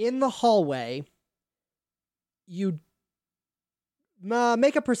the hallway, you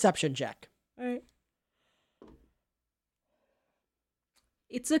make a perception check. All right.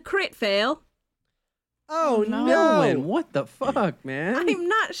 It's a crit fail. Oh, no. Billwin, what the fuck, man? I'm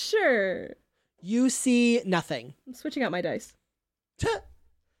not sure. You see nothing. I'm switching out my dice.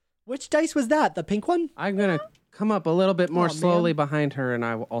 Which dice was that? The pink one? I'm gonna come up a little bit more Aw, slowly man. behind her, and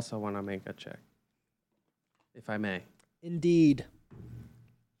I also want to make a check, if I may. Indeed.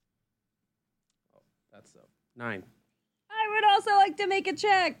 That's 9. I would also like to make a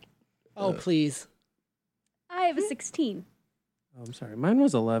check. Oh, please. I have a 16. Oh, I'm sorry. Mine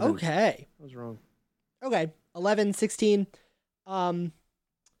was 11. Okay. I was wrong. Okay. 11, 16. The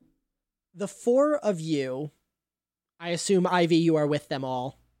 4 of you, I assume, Ivy, you are with them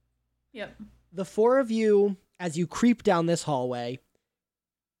all. Yep. The 4 of you, as you creep down this hallway,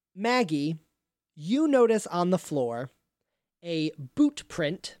 Maggie, you notice on the floor a boot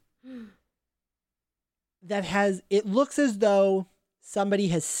print that it looks as though somebody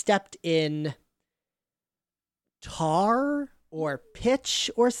has stepped in tar or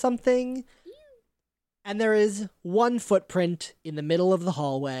pitch or something. And there is one footprint in the middle of the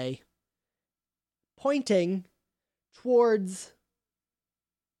hallway pointing towards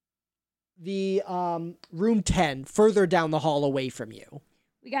the room 10, further down the hall away from you.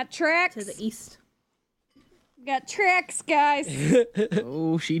 We got tracks. To the east. We got tracks, guys.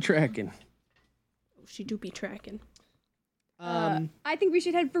 Oh, she tracking. Oh, she do be tracking. I think we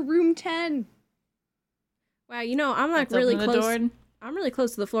should head for room 10. Wow, you know, I'm like Let's really open the close. door. I'm really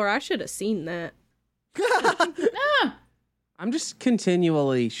close to the floor. I should have seen that. Ah! I'm just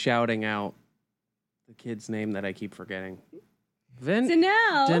continually shouting out the kid's name that I keep forgetting.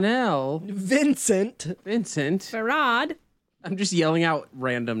 Danelle. Danelle. Vincent. Vincent. Farad. I'm just yelling out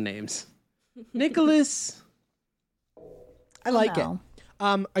random names. Nicholas. I like no.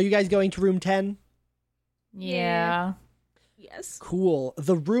 it. Are you guys going to room 10? Yeah. Yes. Cool.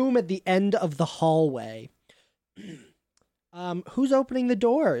 The room at the end of the hallway. Who's opening the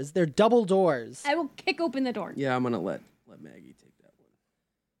doors? They're double doors. I will kick open the door. Yeah, I'm gonna let Maggie take that one.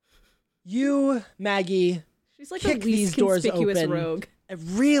 You, Maggie, She's like kick the these least doors conspicuous open. rogue.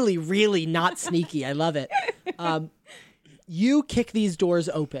 Really, really not sneaky. I love it. You kick these doors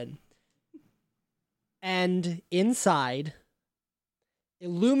open. And inside,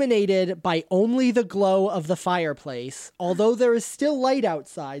 illuminated by only the glow of the fireplace, although there is still light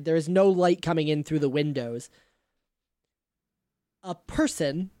outside, there is no light coming in through the windows. A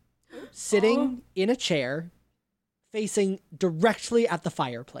person sitting in a chair facing directly at the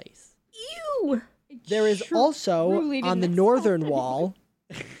fireplace. Ew. There is also truly on the didn't northern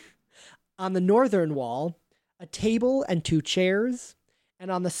wall, a table and 2 chairs, and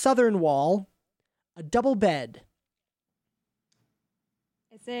on the southern wall, a double bed.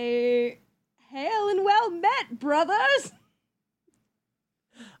 I say, hail and well met, brothers.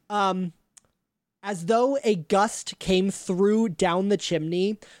 As though a gust came through down the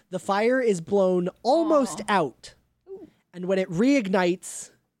chimney, the fire is blown almost out. And when it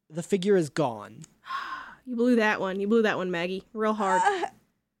reignites, the figure is gone. You blew that one. You blew that one, Maggie. Real hard.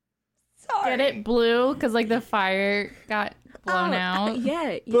 Sorry. Get it blue? Because, like, the fire got blown out.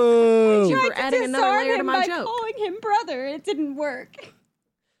 Yeah. Boo! You Tried were adding to another disarm layer to him my by joke. calling him brother. It didn't work.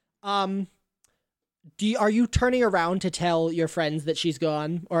 Are you turning around to tell your friends that she's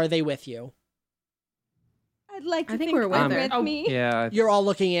gone, or are they with you? I'd like to I think think we're with they're her. with me. Yeah. You're all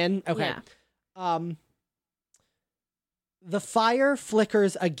looking in? Okay. Yeah. The fire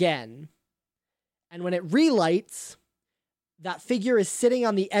flickers again, and when it relights, that figure is sitting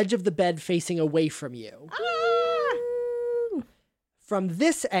on the edge of the bed facing away from you. Ah! From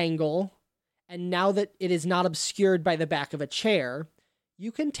this angle, and now that it is not obscured by the back of a chair,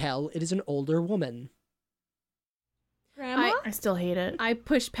 you can tell it is an older woman. Grandma? I still hate it. I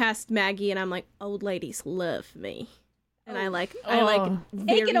push past Maggie and I'm like, old ladies love me. And I like Oh.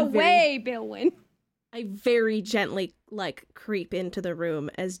 Take it away, Billwin. I very gently creep into the room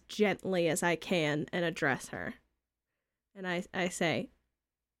as gently as I can and address her. And I say,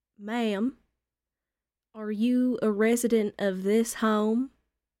 ma'am, are you a resident of this home?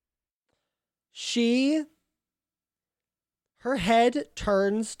 Her head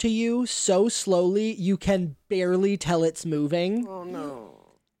turns to you so slowly you can barely tell it's moving. Oh no.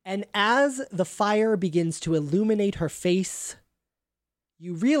 And as the fire begins to illuminate her face,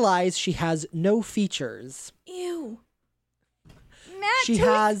 you realize she has no features. Ew. Matt, She too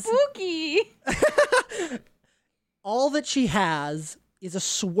has- spooky. All that she has is a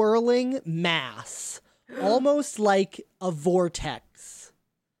swirling mass, almost like a vortex.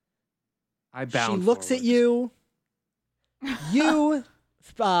 I She bound looks at forward. you. You,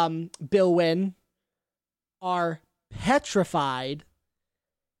 Billwin, are petrified,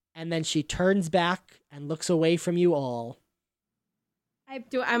 and then she turns back and looks away from you all.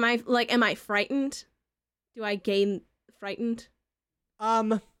 Am I frightened? Do I gain frightened?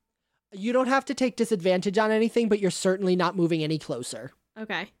 You don't have to take disadvantage on anything, but you're certainly not moving any closer.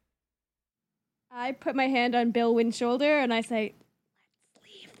 Okay. I put my hand on Billwin's shoulder and I say, let's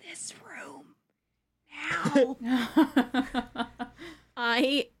leave this room now.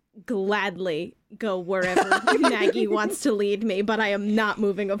 I gladly go wherever Maggie wants to lead me, but I am not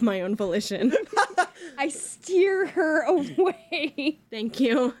moving of my own volition. I steer her away. Thank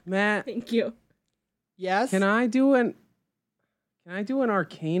you. Matt, Thank you. Yes? can I do an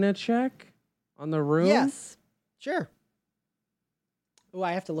Arcana check on the room? Yes. Sure. Oh,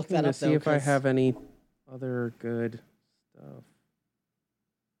 I have to look that To up, see though. if I 'cause- have any other good stuff.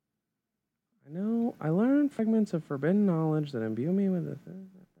 I know I learned fragments of forbidden knowledge that imbue me with the.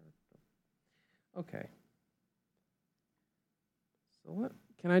 Okay. So what?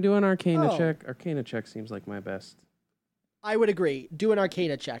 Can I do an Arcana Oh. check? Arcana check seems like my best. I would agree. Do an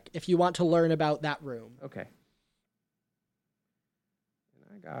Arcana check if you want to learn about that room. Okay. And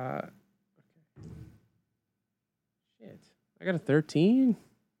I got. Okay. Shit. I got a 13.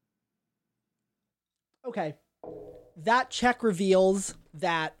 Okay. That check reveals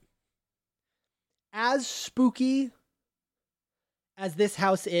that as spooky as this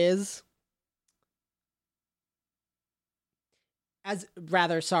house is, as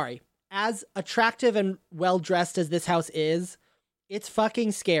attractive and well-dressed as this house is, it's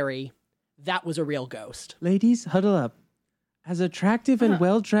fucking scary. That was a real ghost. Ladies, huddle up. As attractive and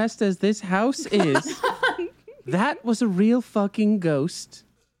well-dressed as this house is, that was a real fucking ghost.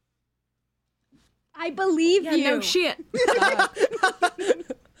 I believe Yeah, you. no shit.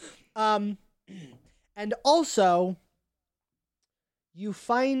 And also, you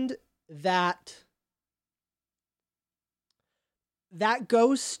find that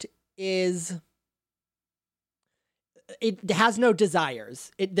ghost it has no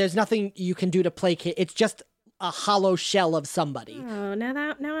desires. There's nothing you can do to placate. It's just a hollow shell of somebody. Oh,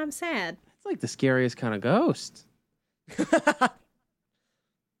 now I'm sad. It's like the scariest kind of ghost.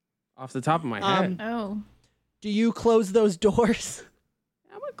 Off the top of my head. Oh. Do you close those doors?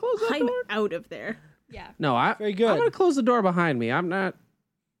 I'm gonna close the I'm door. out of there. Yeah. No, Very good. I'm gonna close the door behind me. I'm with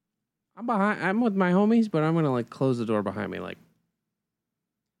my homies, but I'm gonna like close the door behind me, like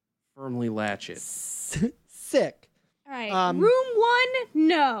firmly latch it. Sick. All right. Um, Room 1,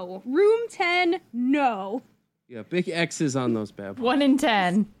 no. Room 10, no. Yeah, big X's on those bad boys. 1 in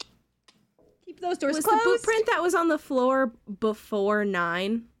 10. Keep those doors Was closed. the boot print that was on the floor before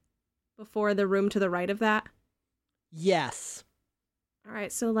 9? Before the room to the right of that? Yes. All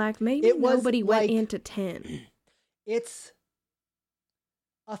right, so like maybe It was, nobody went like- into 10. It's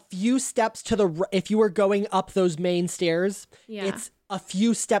a few steps to the if you were going up those main stairs, Yeah. it's a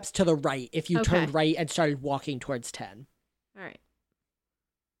few steps to the right if you Okay. turned right and started walking towards 10. All right.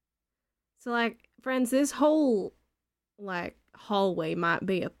 So like, friends, this whole like hallway might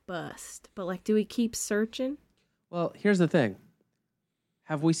be a bust, but like, do we keep searching? Well, here's the thing.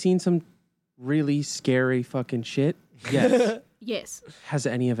 Have we seen some really scary fucking shit? Yes. Yes. Has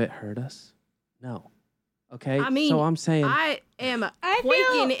any of it hurt us? No. Okay? I mean, so I'm saying I am I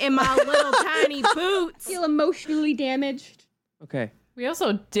quaking in my little tiny boots. Feel emotionally damaged. okay. We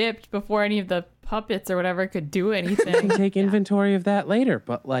also dipped before any of the puppets or whatever could do We can anything. take inventory of that later,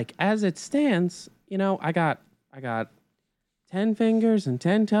 but like as it stands, you know, I got 10 fingers and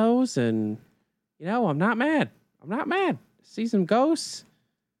 10 toes and you know, I'm not mad. See some ghosts,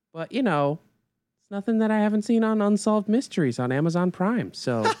 but you know, it's nothing that I haven't seen on Unsolved Mysteries on Amazon Prime.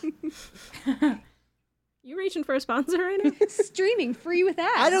 So You reaching for a sponsor right now? Streaming free with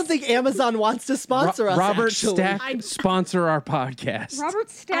ads. I don't think Amazon wants to sponsor us. Robert actually. Stack sponsor our podcast. Robert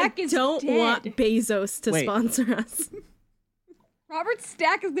Stack I is don't dead. want Bezos to Wait. sponsor us. Robert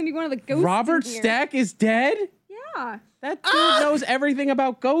Stack is going to be one of the ghosts. Robert in here. Stack is dead? Yeah. That dude knows everything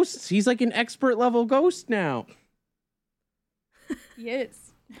about ghosts. He's like an expert level ghost now. He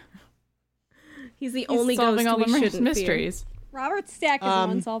is. He's the He's only solving ghost all we the shouldn't fear. mysteries. Robert Stack is an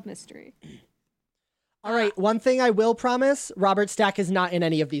unsolved mystery. All right, one thing I will promise, Robert Stack is not in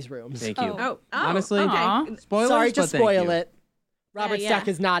any of these rooms. Thank you. Oh, Honestly, Aw. spoilers, Sorry to but thank spoil you. it. Robert yeah. Stack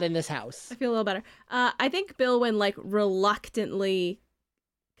is not in this house. I feel a little better. I think Bilwyn like reluctantly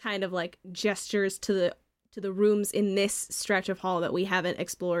kind of like gestures to the rooms in this stretch of hall that we haven't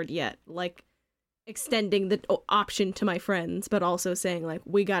explored yet, like extending the option to my friends, but also saying like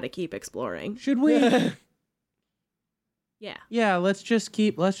we got to keep exploring. Should we? Yeah. Yeah, let's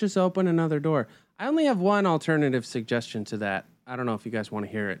just open another door. I only have one alternative suggestion to that. I don't know if you guys want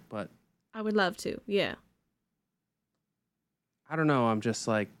to hear it, but I would love to. Yeah. I don't know. I'm just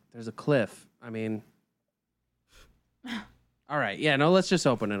like, there's a cliff. I mean, all right. Yeah, no, let's just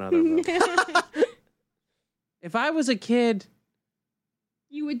open another room. If I was a kid,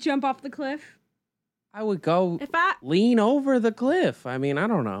 You would jump off the cliff? I would go If I lean over the cliff. I mean, I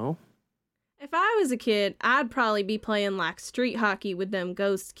don't know. if I was a kid, I'd probably be playing like street hockey with them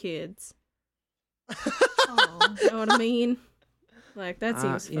ghost kids. Oh. You know what I mean? Like that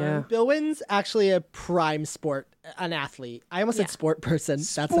seems fun. yeah. Billwin's actually a prime sport, an athlete. I almost Yeah. said sport person.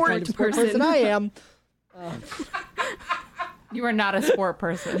 That's the Sport kind of sport person. person I am. You are not a sport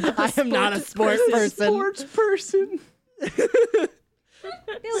person. I am not a sport person. Sports person.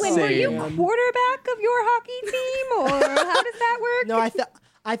 Bilwyn, were you Same. quarterback of your hockey team, or how does that work? No,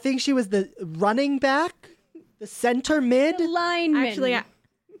 I think she was the running back, the center mid, The lineman.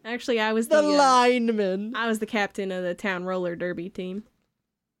 Actually, I was the the lineman. I was the captain of the town roller derby team.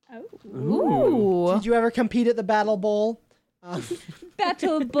 Oh. Ooh. Did you ever compete at the Battle Bowl?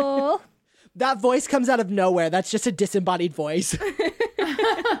 Battle Bull. That voice comes out of nowhere. That's just a disembodied voice.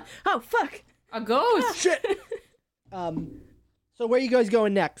 Oh fuck! A ghost. Shit. So where are you guys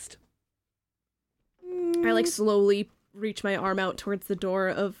going next? I like slowly reach my arm out towards the door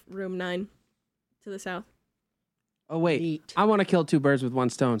of room 9. to the south. Oh, wait. Neat. I want to kill 2 birds with 1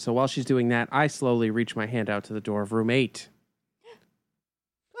 stone. So while she's doing that, I slowly reach my hand out to the door of room 8.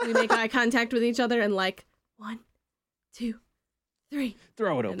 We make eye contact with each other and like 1, 2, 3.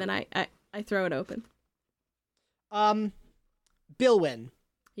 Throw it And open. then I throw it open. Bilwin,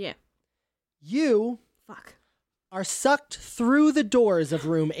 Yeah. you Fuck. are sucked through the doors of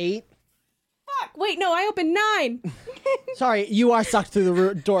room 8. Fuck. Wait, no, I opened 9. Sorry, you are sucked through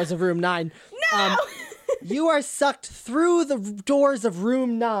the doors of room 9. No! You are sucked through the doors of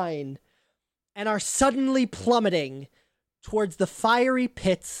room 9 and are suddenly plummeting towards the fiery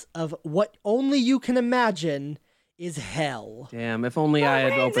pits of what only you can imagine is hell. Damn, if only I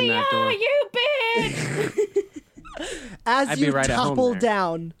had opened that door. You bitch! As I'd be you right at home topple there.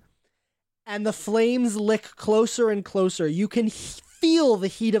 down and the flames lick closer and closer, you can feel the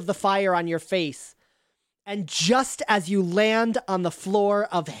heat of the fire on your face. And just as you land on the floor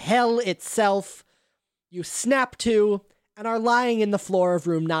of hell itself, you snap to and are lying in the floor of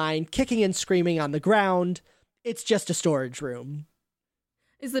room 9, kicking and screaming on the ground. It's just a storage room.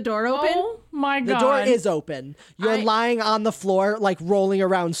 Is the door open? Oh my The god. door is open. You're I- lying on the floor, like rolling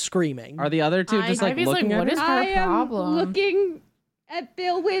around screaming. Are the other 2 just like Ivy's like, looking what at is her? her I am problem? looking at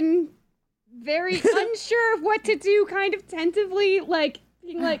Bilwin, very unsure of what to do, kind of tentatively, like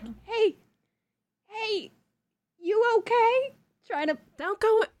being like, "Hey, you okay?" Trying to. Don't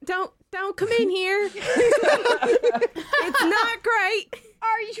come in here. It's not great.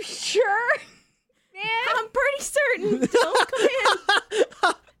 Are you sure, man? I'm pretty certain. Don't come in.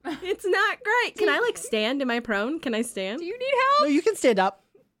 It's not great. Can I like stand? Am I prone? Can I stand? Do you need No, help? you can stand up.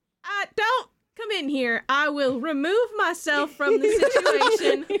 Don't come in here. I will remove myself from the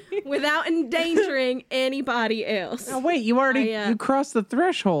situation without endangering anybody else. Oh, wait, you already I, you crossed the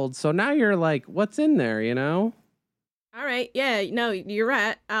threshold. So now you're like, what's in there, you know? All right. Yeah, no, you're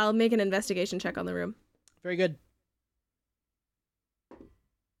right. I'll make an investigation check on the room. Very good.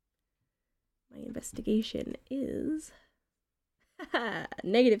 My investigation is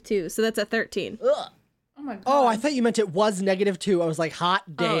 -2, so that's a 13. Ugh. Oh my god. Oh, I thought you meant it was -2. I was like,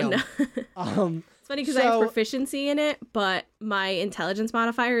 hot damn. Oh, no. It's funny because I have proficiency in it, but my intelligence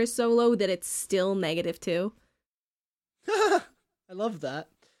modifier is so low that it's still -2. I love that.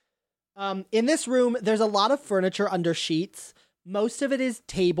 In this room, there's a lot of furniture under sheets. Most of it is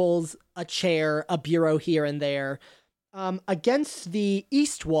tables, a chair, a bureau here and there. Against the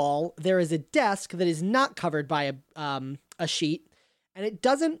east wall, there is a desk that is not covered by a sheet, and it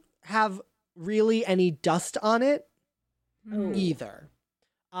doesn't have really any dust on it either.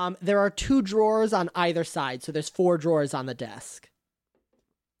 There are 2 drawers on either side, so there's 4 drawers on the desk.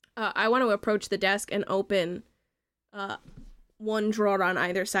 I want to approach the desk and open one drawer on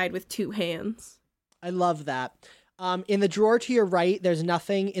either side with 2 hands. I love that. In the drawer to your right, there's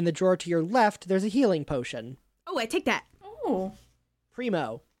nothing. In the drawer to your left, there's a healing potion. Oh, I take that. Oh.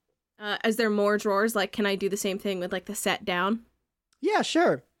 Primo. Is there more drawers? Like, can I do the same thing with like the set down? Yeah,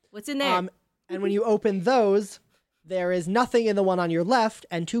 sure. What's in there? And when you open those, there is nothing in the one on your left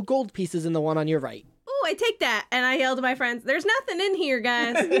and 2 gold pieces in the one on your right. Oh, I take that. And I yell to my friends, there's nothing in here,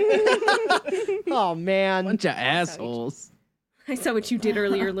 guys. Oh, man. Bunch of assholes. I saw what you did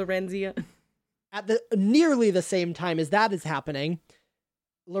earlier, Lorenzia. At nearly the same time as that is happening,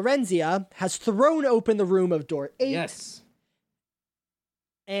 Lorenzia has thrown open the room of door 8. Yes.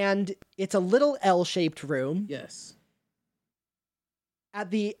 And it's a little L-shaped room. Yes.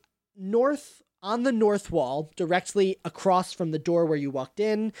 At the on the north wall, directly across from the door where you walked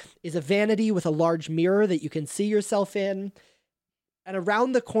in, is a vanity with a large mirror that you can see yourself in. And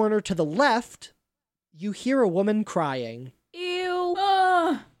around the corner to the left, you hear a woman crying. Ew.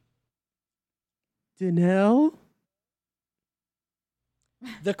 Danelle?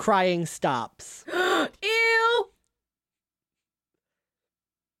 The crying stops. Ew.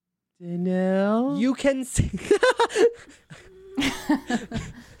 Danelle? You can see...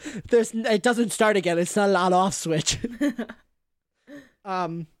 It doesn't start again. It's not an on-off switch.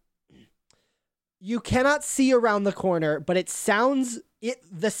 You cannot see around the corner, but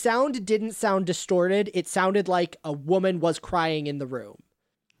the sound didn't sound distorted. It sounded like a woman was crying in the room.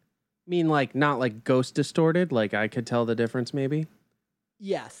 mean like not like ghost distorted? Like I could tell the difference maybe?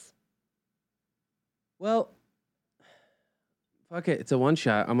 Yes. Well, fuck it. It's a one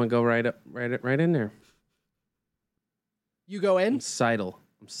shot. I'm gonna go right in there. You go in? I'm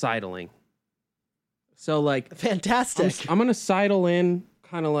sidling. So like Fantastic. I'm gonna sidle in,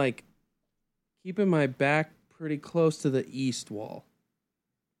 kind of like keeping my back pretty close to the east wall,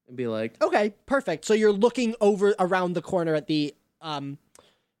 and be like, Okay, perfect. So you're looking over around the corner at the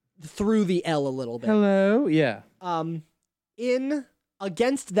through the L a little bit. "Hello, yeah." In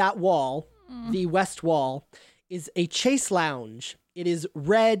against that wall the west wall is a chase lounge. It is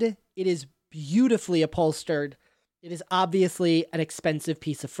red. It is beautifully upholstered. It is obviously an expensive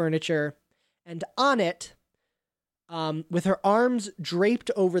piece of furniture. And on it, with her arms draped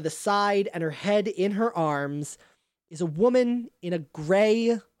over the side and her head in her arms, is a woman in a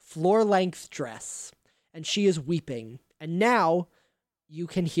gray floor-length dress. And she is weeping. And now you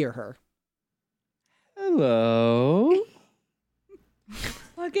can hear her. Hello.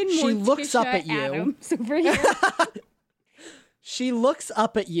 Fucking She looks up at you. Adams over here. She looks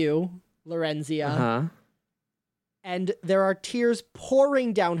up at you, Lorenzia, Uh-huh. and there are tears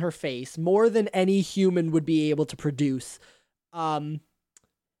pouring down her face, more than any human would be able to produce. And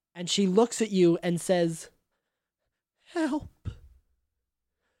she looks at you and says, "Help.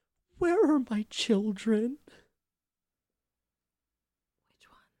 Where are my children?"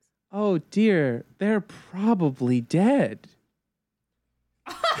 Oh dear, they're probably dead.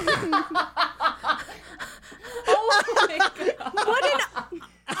 Oh my god. What an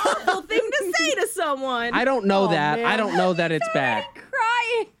awful thing to say to someone. I don't know Oh, that. man. I don't know that it's bad.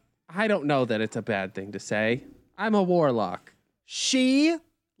 Crying. I don't know that it's a bad thing to say. I'm a warlock. She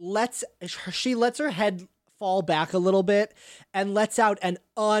lets her head fall back a little bit and lets out an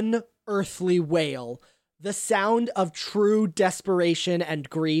unearthly wail, the sound of true desperation and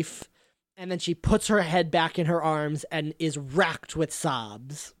grief. And then she puts her head back in her arms and is racked with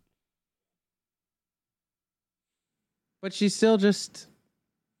sobs. But she's still just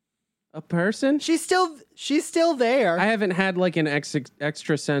a person? She's still there. I haven't had like an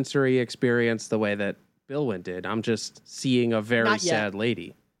extrasensory experience the way that Billwyn did. I'm just seeing a very Not yet. sad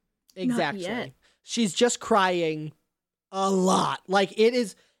lady. Exactly. yet. She's just crying a lot. Like it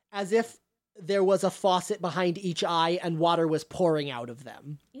is as if there was a faucet behind each eye and water was pouring out of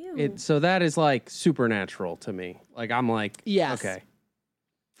them. Ew. So that is like supernatural to me. Like I'm like, Yes. okay.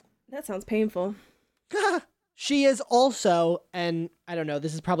 That sounds painful. She is also, and I don't know,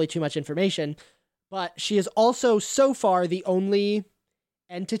 this is probably too much information, but she is also so far the only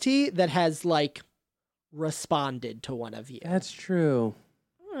entity that has like responded to one of you. That's true.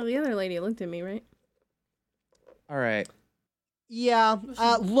 Oh, the other lady looked at me, right? All right. Yeah,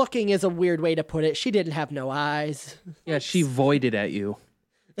 looking is a weird way to put it. She didn't have no eyes. Yeah, she voided at you.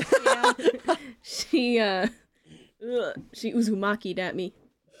 Yeah. She uzumaki'd at me.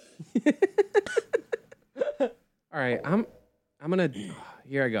 All right, I'm gonna.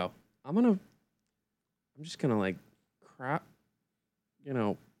 Here I go. I'm just gonna like,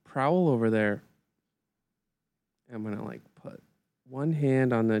 prowl over there. I'm gonna like put one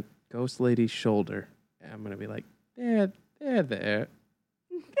hand on the ghost lady's shoulder. And I'm gonna be like, there. There.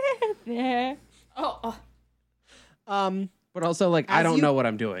 Oh. But also like, I As don't you- know what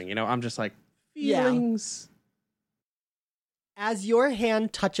I'm doing. You know, I'm just like Yeah. feelings. As your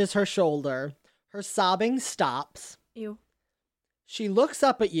hand touches her shoulder, her sobbing stops. Ew. She looks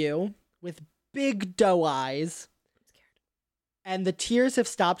up at you with big doe eyes. And the tears have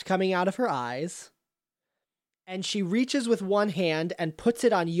stopped coming out of her eyes. And she reaches with one hand and puts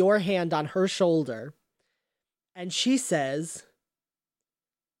it on your hand on her shoulder. And she says,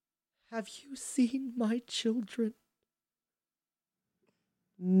 "Have you seen my children?"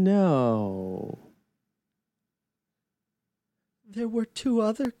 No. There were 2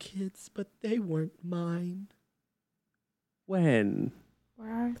 other kids, but they weren't mine. When?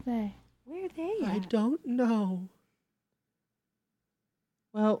 Where are they? Where are they I at? don't know.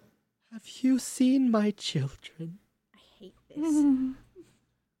 Well, Have you seen my children? I hate this.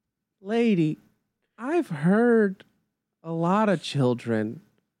 lady, I've heard a lot of children,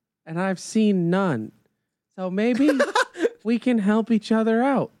 and I've seen none. So maybe we can help each other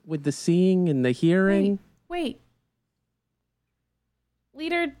out with the seeing and the hearing. Wait.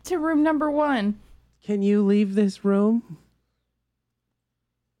 Lead her to room number 1. Can you leave this room?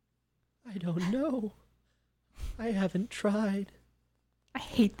 I don't know. I haven't tried. I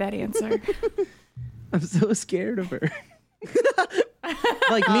hate that answer. I'm so scared of her.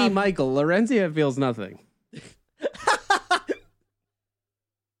 Like me, Michael, Lorenzia feels nothing.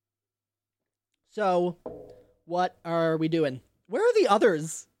 So, what are we doing? Where are the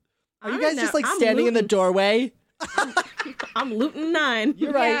others? Are you I'm guys in just there. like I'm standing in the looting. doorway? I'm looting 9.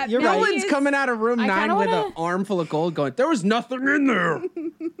 You're right. Yeah, You're no right. one- Owen's coming out of room I 9 kinda with wanna- an armful of gold going, there was nothing in there.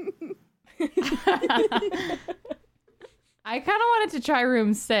 I kind of wanted to try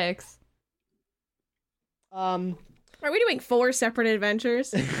room 6. Are we doing 4 separate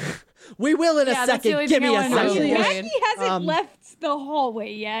adventures? We will in a Yeah, that's the second. only Give thing me I a wanted to second. avoid. Maggie hasn't left the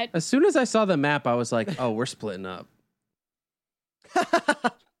hallway yet. As soon as I saw the map, I was like, oh, we're splitting up.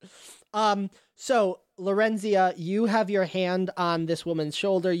 So Lorenzia, you have your hand on this woman's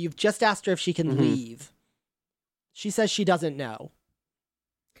shoulder. You've just asked her if she can leave. She says she doesn't know.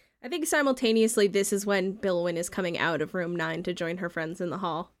 I think simultaneously this is when Bilwin is coming out of room 9 to join her friends in the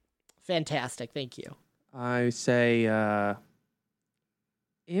hall. Fantastic. Thank you. I say,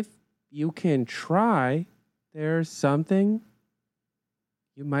 if you can try, there's something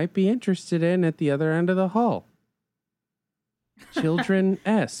you might be interested in at the other end of the hall.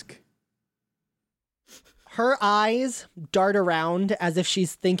 Children-esque. Her eyes dart around as if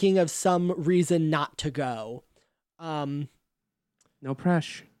she's thinking of some reason not to go. No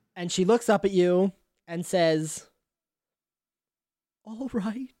pressure. And she looks up at you and says, all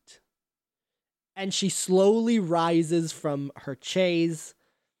right. And she slowly rises from her chaise.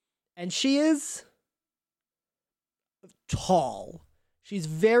 And she is tall. She's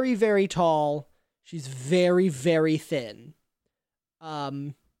very, very tall. She's very, very thin.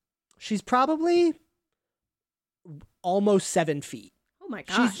 She's probably almost 7 feet. Oh my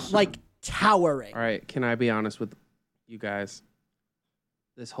gosh. She's like towering. All right, can I be honest with you guys?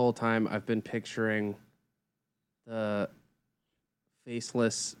 This whole time I've been picturing the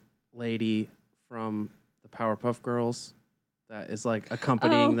faceless lady from the Powerpuff Girls that is like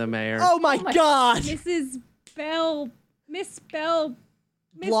accompanying the mayor. Oh my god! Miss Bell. Miss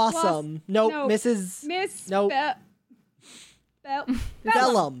Blossom. Nope. No. Mrs. Miss Nope.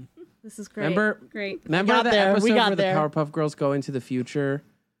 Bellum. This is great. Remember We the got there. episode We got where there. the Powerpuff Girls go into the future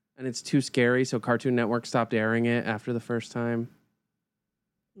and it's too scary, so Cartoon Network stopped airing it after the first time?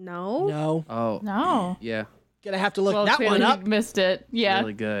 No. No. Oh, No. yeah, Gonna have to look Well, that clearly one up. you missed it. Yeah.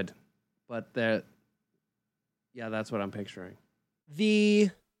 really good. But yeah, that's what I'm picturing. The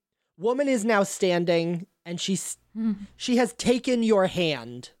woman is now standing, and she has taken your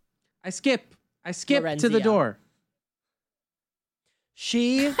hand. I skip to the Lorenzia. door.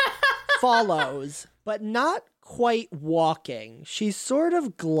 She follows, but not quite walking. She's sort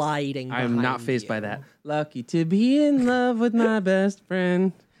of gliding. I'm not behind fazed you. by that. Lucky to be in love with my best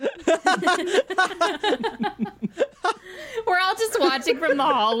friend. We're all just watching from the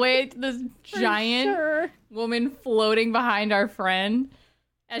hallway to this giant woman floating behind our friend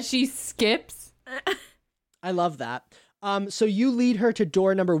as she skips. I love that. So you lead her to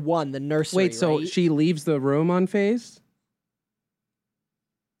door number 1, the nursery. Wait, so right? she leaves the room unfazed?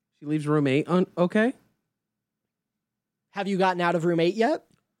 She leaves room 8 okay? Have you gotten out of room 8 yet?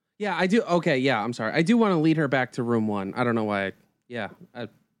 Yeah, I do. Okay, yeah, I'm sorry. I do want to lead her back to room 1. I don't know why. I'm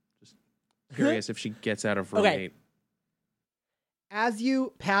just curious if she gets out of room Okay. 8. As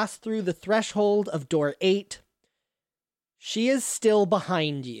you pass through the threshold of door 8, she is still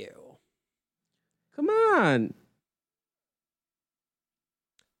behind you. Come on.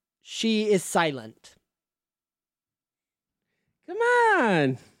 She is silent. Come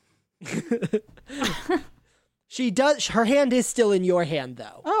on. Her hand is still in your hand,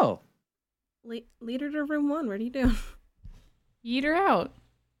 though. Oh. Lead her to room 1. What are you doing? Eat her out.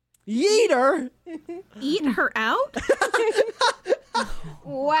 Yeeter! Eat her out?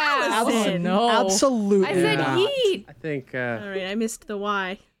 Wow. Allison. Oh, no. Absolutely. I said not. eat. I think, All right, I missed the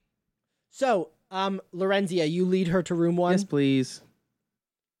why. So, Lorenzia, you lead her to room 1? yes, please.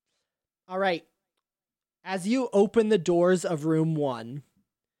 All right. As you open the doors of room 1,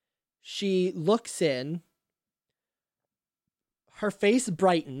 she looks in, her face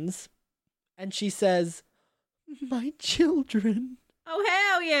brightens, and she says, "My children." Oh,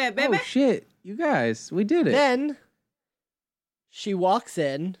 hell yeah, baby. Oh, shit. You guys, we did it. Then she walks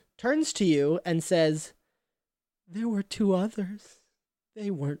in, turns to you, and says, "There were 2 others. They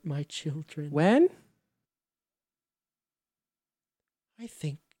weren't my children. When? I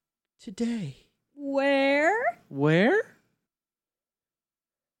think today. Where? Where?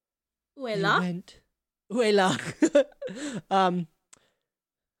 They Uela? went. Uela.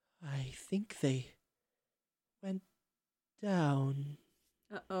 I think they went down.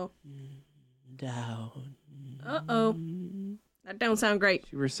 Uh-oh. Down. Uh-oh. That don't sound great.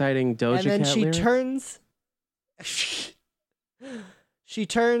 She reciting Doja And then Cat she lyrics? turns. She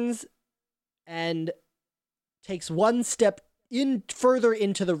turns and takes one step further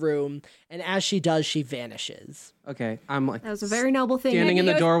into the room, and as she does, she vanishes. Okay, I'm like That was a very noble thing. standing in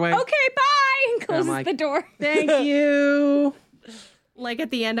the doorway. Okay, bye! And closes like- the door. Thank you. Like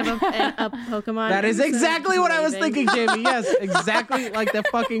at the end of a Pokemon. That is episode, exactly what I was waving. thinking, Jamie. Yes, exactly like the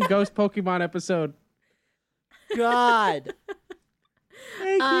fucking Ghost Pokemon episode. God.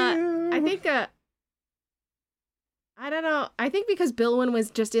 Thank you. I think I don't know. I think because Bilwin was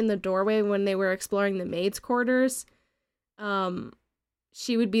just in the doorway when they were exploring the maids' quarters,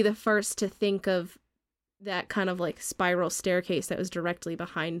 she would be the first to think of that kind of like spiral staircase that was directly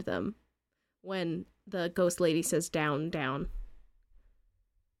behind them when the ghost lady says down, down.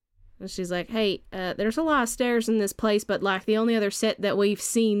 And she's like, hey, there's a lot of stairs in this place, but like the only other set that we've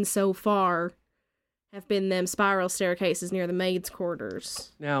seen so far have been them spiral staircases near the maids'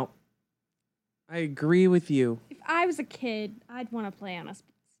 quarters. Now, I agree with you. If I was a kid, I'd want to play on a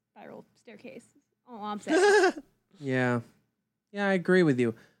spiral staircase. Oh, I'm saying. Yeah. Yeah, I agree with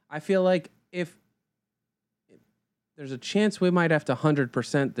you. I feel like if there's a chance we might have to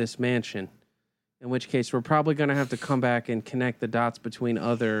 100% this mansion, in which case we're probably going to have to come back and connect the dots between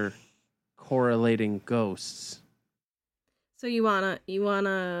other correlating ghosts. So you wanna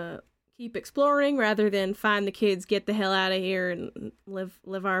keep exploring rather than find the kids, get the hell out of here, and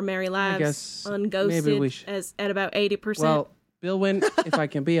live our merry lives guess unghosted maybe we should. as at about 80%. Well, Billwyn, if I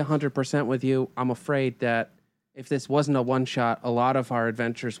can be 100% with you, I'm afraid that if this wasn't a one-shot, a lot of our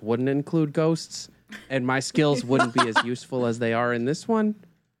adventures wouldn't include ghosts, and my skills wouldn't be as useful as they are in this one.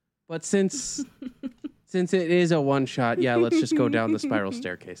 But since it is a one-shot, yeah, let's just go down the spiral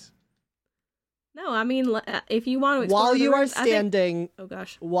staircase. No, I mean, if you want to explore While the you are rooms, I think- standing, oh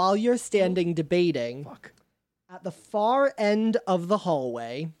gosh. while you're standing debating, Fuck. at the far end of the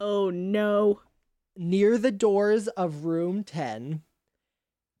hallway, Oh no. near the doors of room 10,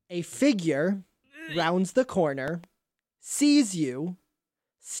 a figure rounds the corner, sees you,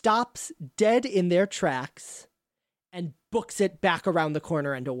 stops dead in their tracks, and books it back around the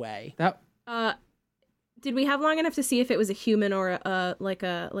corner and away. That Did we have long enough to see if it was a human or How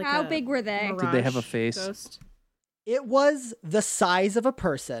a big were they? Did they have a mirage face? Ghost? It was the size of a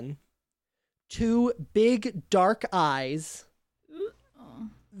person, 2 big dark eyes,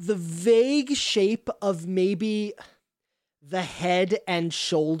 the vague shape of maybe the head and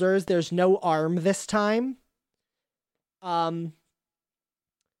shoulders. There's no arm this time.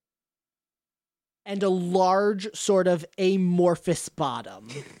 And a large sort of amorphous bottom.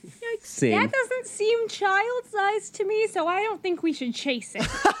 same. That doesn't seem child-sized to me, so I don't think we should chase it.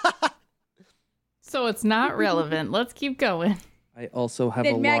 So it's not relevant. Let's keep going. I also have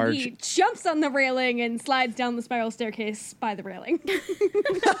a Then Maggie large. jumps on the railing and slides down the spiral staircase by the railing.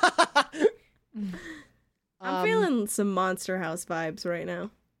 I'm feeling some Monster House vibes right now.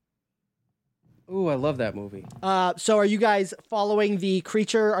 Ooh, I love that movie. So are you guys following the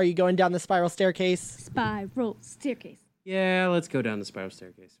creature? Are you going down the spiral staircase? Spiral staircase. Yeah, let's go down the spiral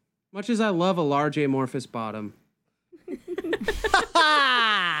staircase. Much as I love a large amorphous bottom.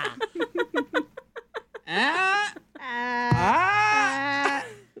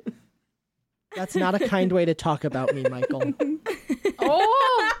 That's not a kind way to talk about me, Michael.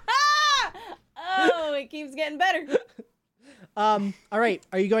 Oh, Oh, it keeps getting better. All right.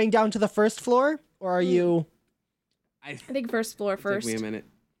 Are you going down to the first floor, or are you? I think first floor first. Take me a minute.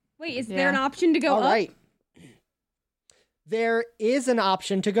 Wait, is Yeah. there an option to go All up? right. There is an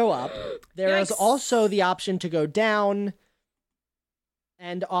option to go up. There is Yikes. also the option to go down.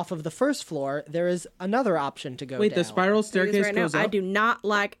 And off of the first floor, there is another option to go Wait, down. the spiral Tell you staircase this right now, goes up? I do not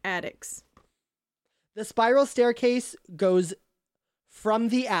like attics. The spiral staircase goes from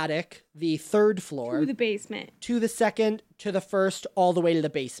the attic, the third floor, To the basement. to the second, to the first, all the way to the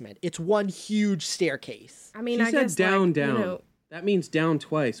basement. It's one huge staircase. I mean, She I said guess down, like, down. You know, That means down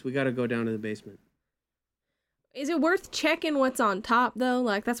twice. We got to go down to the basement. is it worth checking what's on top though?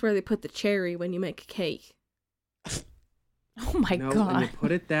 Like that's where they put the cherry when you make a cake. oh my No, when god. you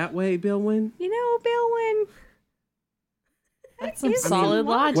put it that way, Billwyn. You know, Billwyn. That's some is solid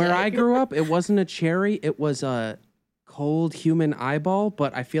logic. Where I grew up, it wasn't a cherry. It was a cold human eyeball,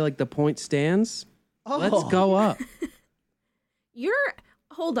 but I feel like the point stands. Oh. Let's go up.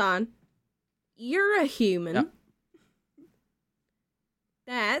 Hold on. You're a human. Yep.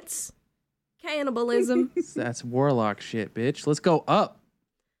 That's cannibalism. That's warlock shit, bitch. Let's go up.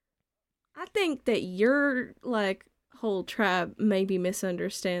 I think that your like whole tribe maybe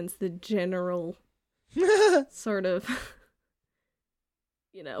misunderstands the general sort of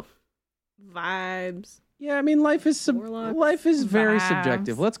vibes. Yeah, I mean, life is Warlocks. life is very Vibes.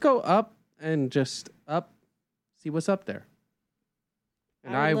 subjective. Let's go up and just up, see what's up there.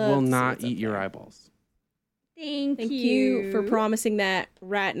 And I I would love will to see not what's up eat your there. eyeballs. Thank Thank you for promising that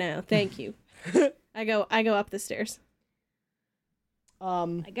right now. Thank you. I go up the stairs.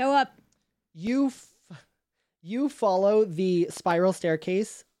 I go up. You follow the spiral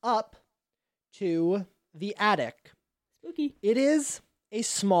staircase up to the attic. Spooky. It is a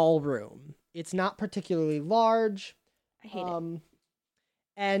small room. It's not particularly large. I hate it.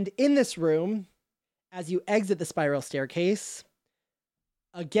 And in this room, as you exit the spiral staircase,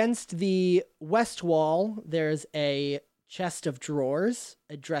 against the west wall, there's a chest of drawers,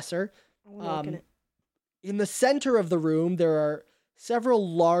 a dresser. I want to look in it. In the center of the room, there are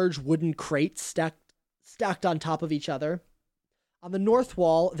several large wooden crates stacked on top of each other. On the north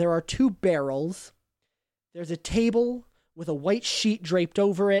wall, there are 2 barrels. There's a table with a white sheet draped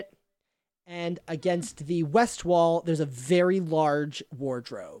over it. And against the west wall, there's a very large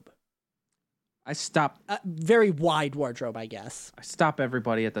wardrobe. I stop Very wide wardrobe, I guess.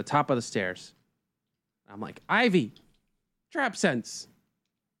 everybody at the top of the stairs. I'm like, Ivy, trap sense.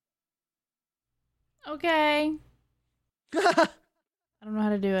 Okay. I don't know how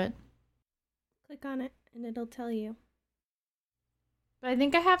to do it. Click on it and it'll tell you. But I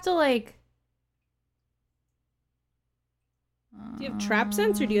think I have to like. Do you have trap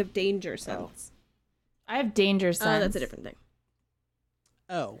sense or do you have danger sense? I have danger sense. Oh, that's a different thing.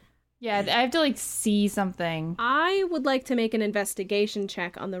 Oh. Yeah, I have to like see something. I would like to make an investigation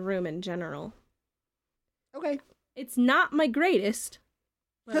check on the room in general. Okay. It's not my greatest,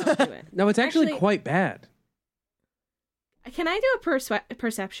 but I'll do it. No, it's actually quite bad. Can I do a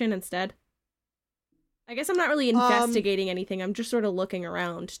perception instead? I guess I'm not really investigating anything. I'm just sort of looking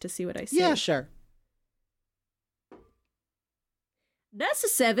around to see what I see. Yeah, sure. That's a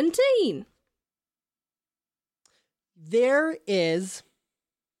 17. There is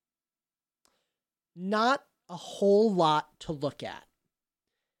not a whole lot to look at.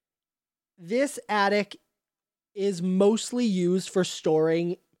 This attic is mostly used for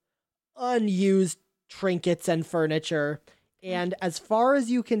storing unused trinkets and furniture, and as far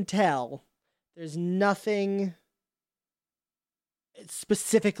as you can tell, there's nothing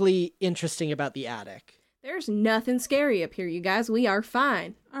specifically interesting about the attic. There's nothing scary up here, you guys. We are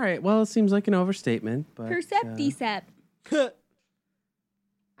fine. All right, well, it seems like an overstatement, but... Percept.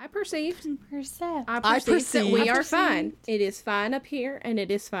 I perceived. Percept. I perceived that we perceived. are fine. It is fine up here, and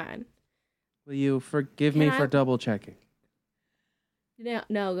it is fine. Will you forgive me Can I- for double-checking?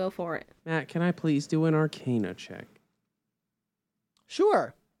 No, go for it. Matt, can I please do an Arcana check?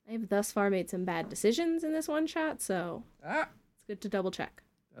 Sure. I have thus far made some bad decisions in this one shot, so Ah! it's good to double check.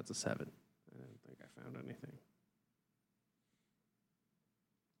 That's a 7. I don't think I found anything.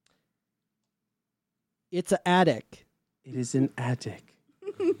 It's an attic. It is an attic.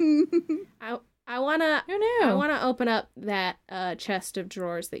 I wanna Who knew? I wanna open up that chest of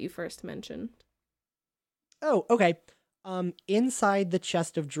drawers that you first mentioned. Oh, okay. Inside the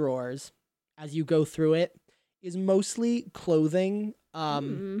chest of drawers, as you go through it, is mostly clothing.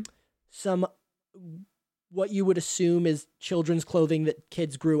 Some what you would assume is children's clothing that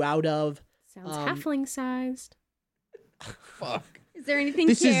kids grew out of. Sounds halfling sized. Fuck. Is there anything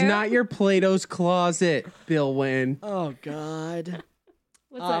This cute? is not your Plato's closet, Bill Wynn. Oh God.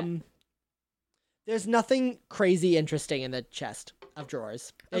 What's that? There's nothing crazy interesting in the chest of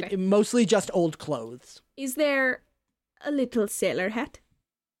drawers. Okay. It mostly just old clothes. Is there a little sailor hat?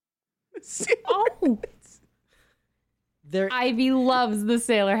 Oh, There Ivy loves the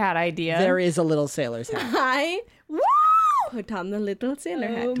sailor hat idea. there is a little sailor's hat. I put on the little sailor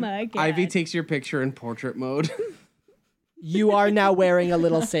Oh hat. my god. Ivy takes your picture in portrait mode. You are now wearing a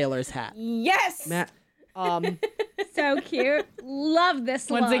little sailor's hat. Yes. Matt, So cute. Love this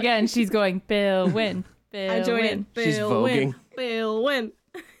Once look. again, she's going, Bill win. Bill I join win. it. She's Bill win. voguing. Bill win.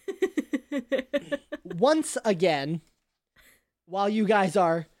 Once again, while you guys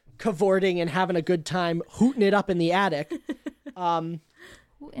are cavorting and having a good time hooting it up in the attic,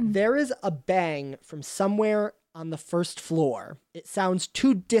 there is a bang from somewhere on the first floor. It sounds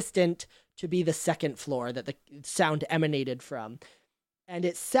too distant to be the second floor that the sound emanated from. And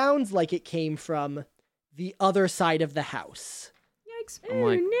it sounds like it came from the other side of the house. Yikes. I'm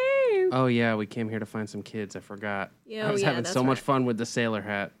like, No. oh yeah, we came here to find some kids. I forgot. Yeah, I was having that's so much right. fun with the sailor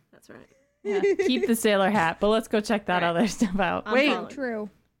hat. That's right. Yeah, keep the sailor hat, but let's go check that Right. other stuff out. I'm Wait. following. True.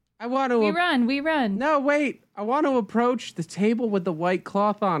 I want to. We run. No, wait. I want to approach the table with the white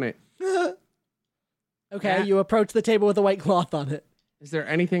cloth on it. Okay, Yeah. you approach the table with a white cloth on it. Is there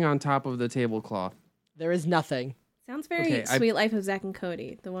anything on top of the tablecloth? There is nothing. Sounds very Okay, Sweet Life of Zack and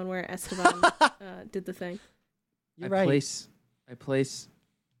Cody, the one where Esteban did the thing. You're I right. place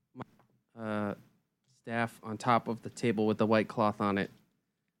my staff on top of the table with the white cloth on it.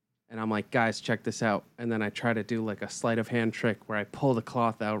 And I'm like, guys, check this out. And then I try to do like a sleight of hand trick where I pull the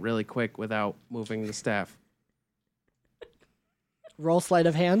cloth out really quick without moving the staff. Roll sleight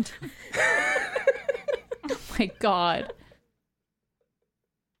of hand. Oh my god.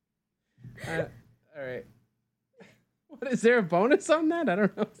 All right. What is there a bonus on that? I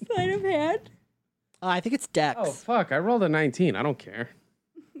don't know. Sleight of hand. I think it's Dex. Oh fuck! I rolled a 19. I don't care.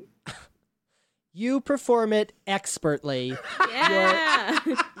 You perform it expertly. Yeah.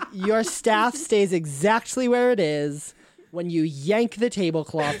 Your staff stays exactly where it is when you yank the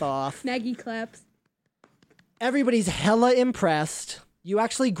tablecloth off. Maggie claps. Everybody's hella impressed. You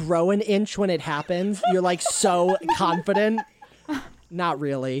actually grow an inch when it happens. You're like so confident. Not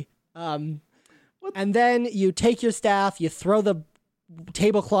really. And then you take your staff, you throw the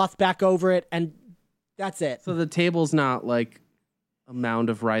tablecloth back over it, and that's it. So the table's not like a mound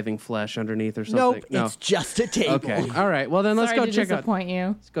of writhing flesh underneath or something? Nope, it's just a table. Okay. All right. Well, then let's Sorry go to check out. disappoint you.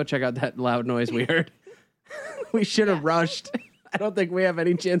 Let's go check out that loud noise we heard. We should have rushed. I don't think we have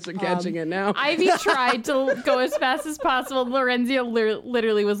any chance of catching it now. Ivy tried to go as fast as possible. Lorenzia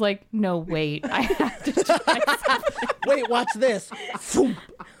literally was like, no, wait. I have to try something. Wait, watch this. Phoom.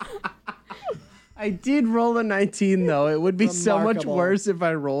 I did roll a 19, though. It would be so much Remarkable. worse if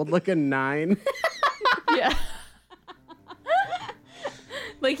I rolled like a 9. Yeah.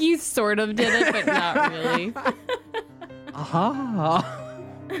 Like you sort of did it, but not really. Aha.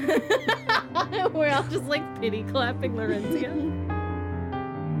 We're all just like pity clapping Lorenzia.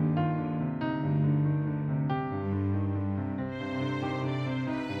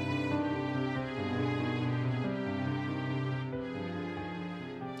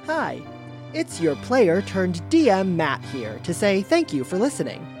 Hi, it's your player turned DM Matt here to say thank you for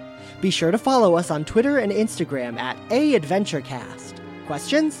listening. Be sure to follow us on Twitter and Instagram at AAdventureCast.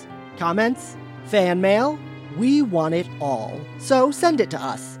 Questions? Comments? Fan mail? We want it all. So send it to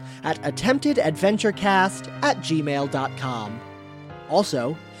us at attemptedadventurecast@gmail.com.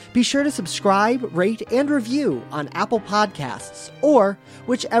 Also, be sure to subscribe, rate, and review on Apple Podcasts or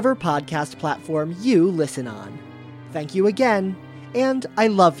whichever podcast platform you listen on. Thank you again, and I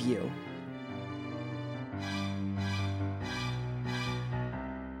love you.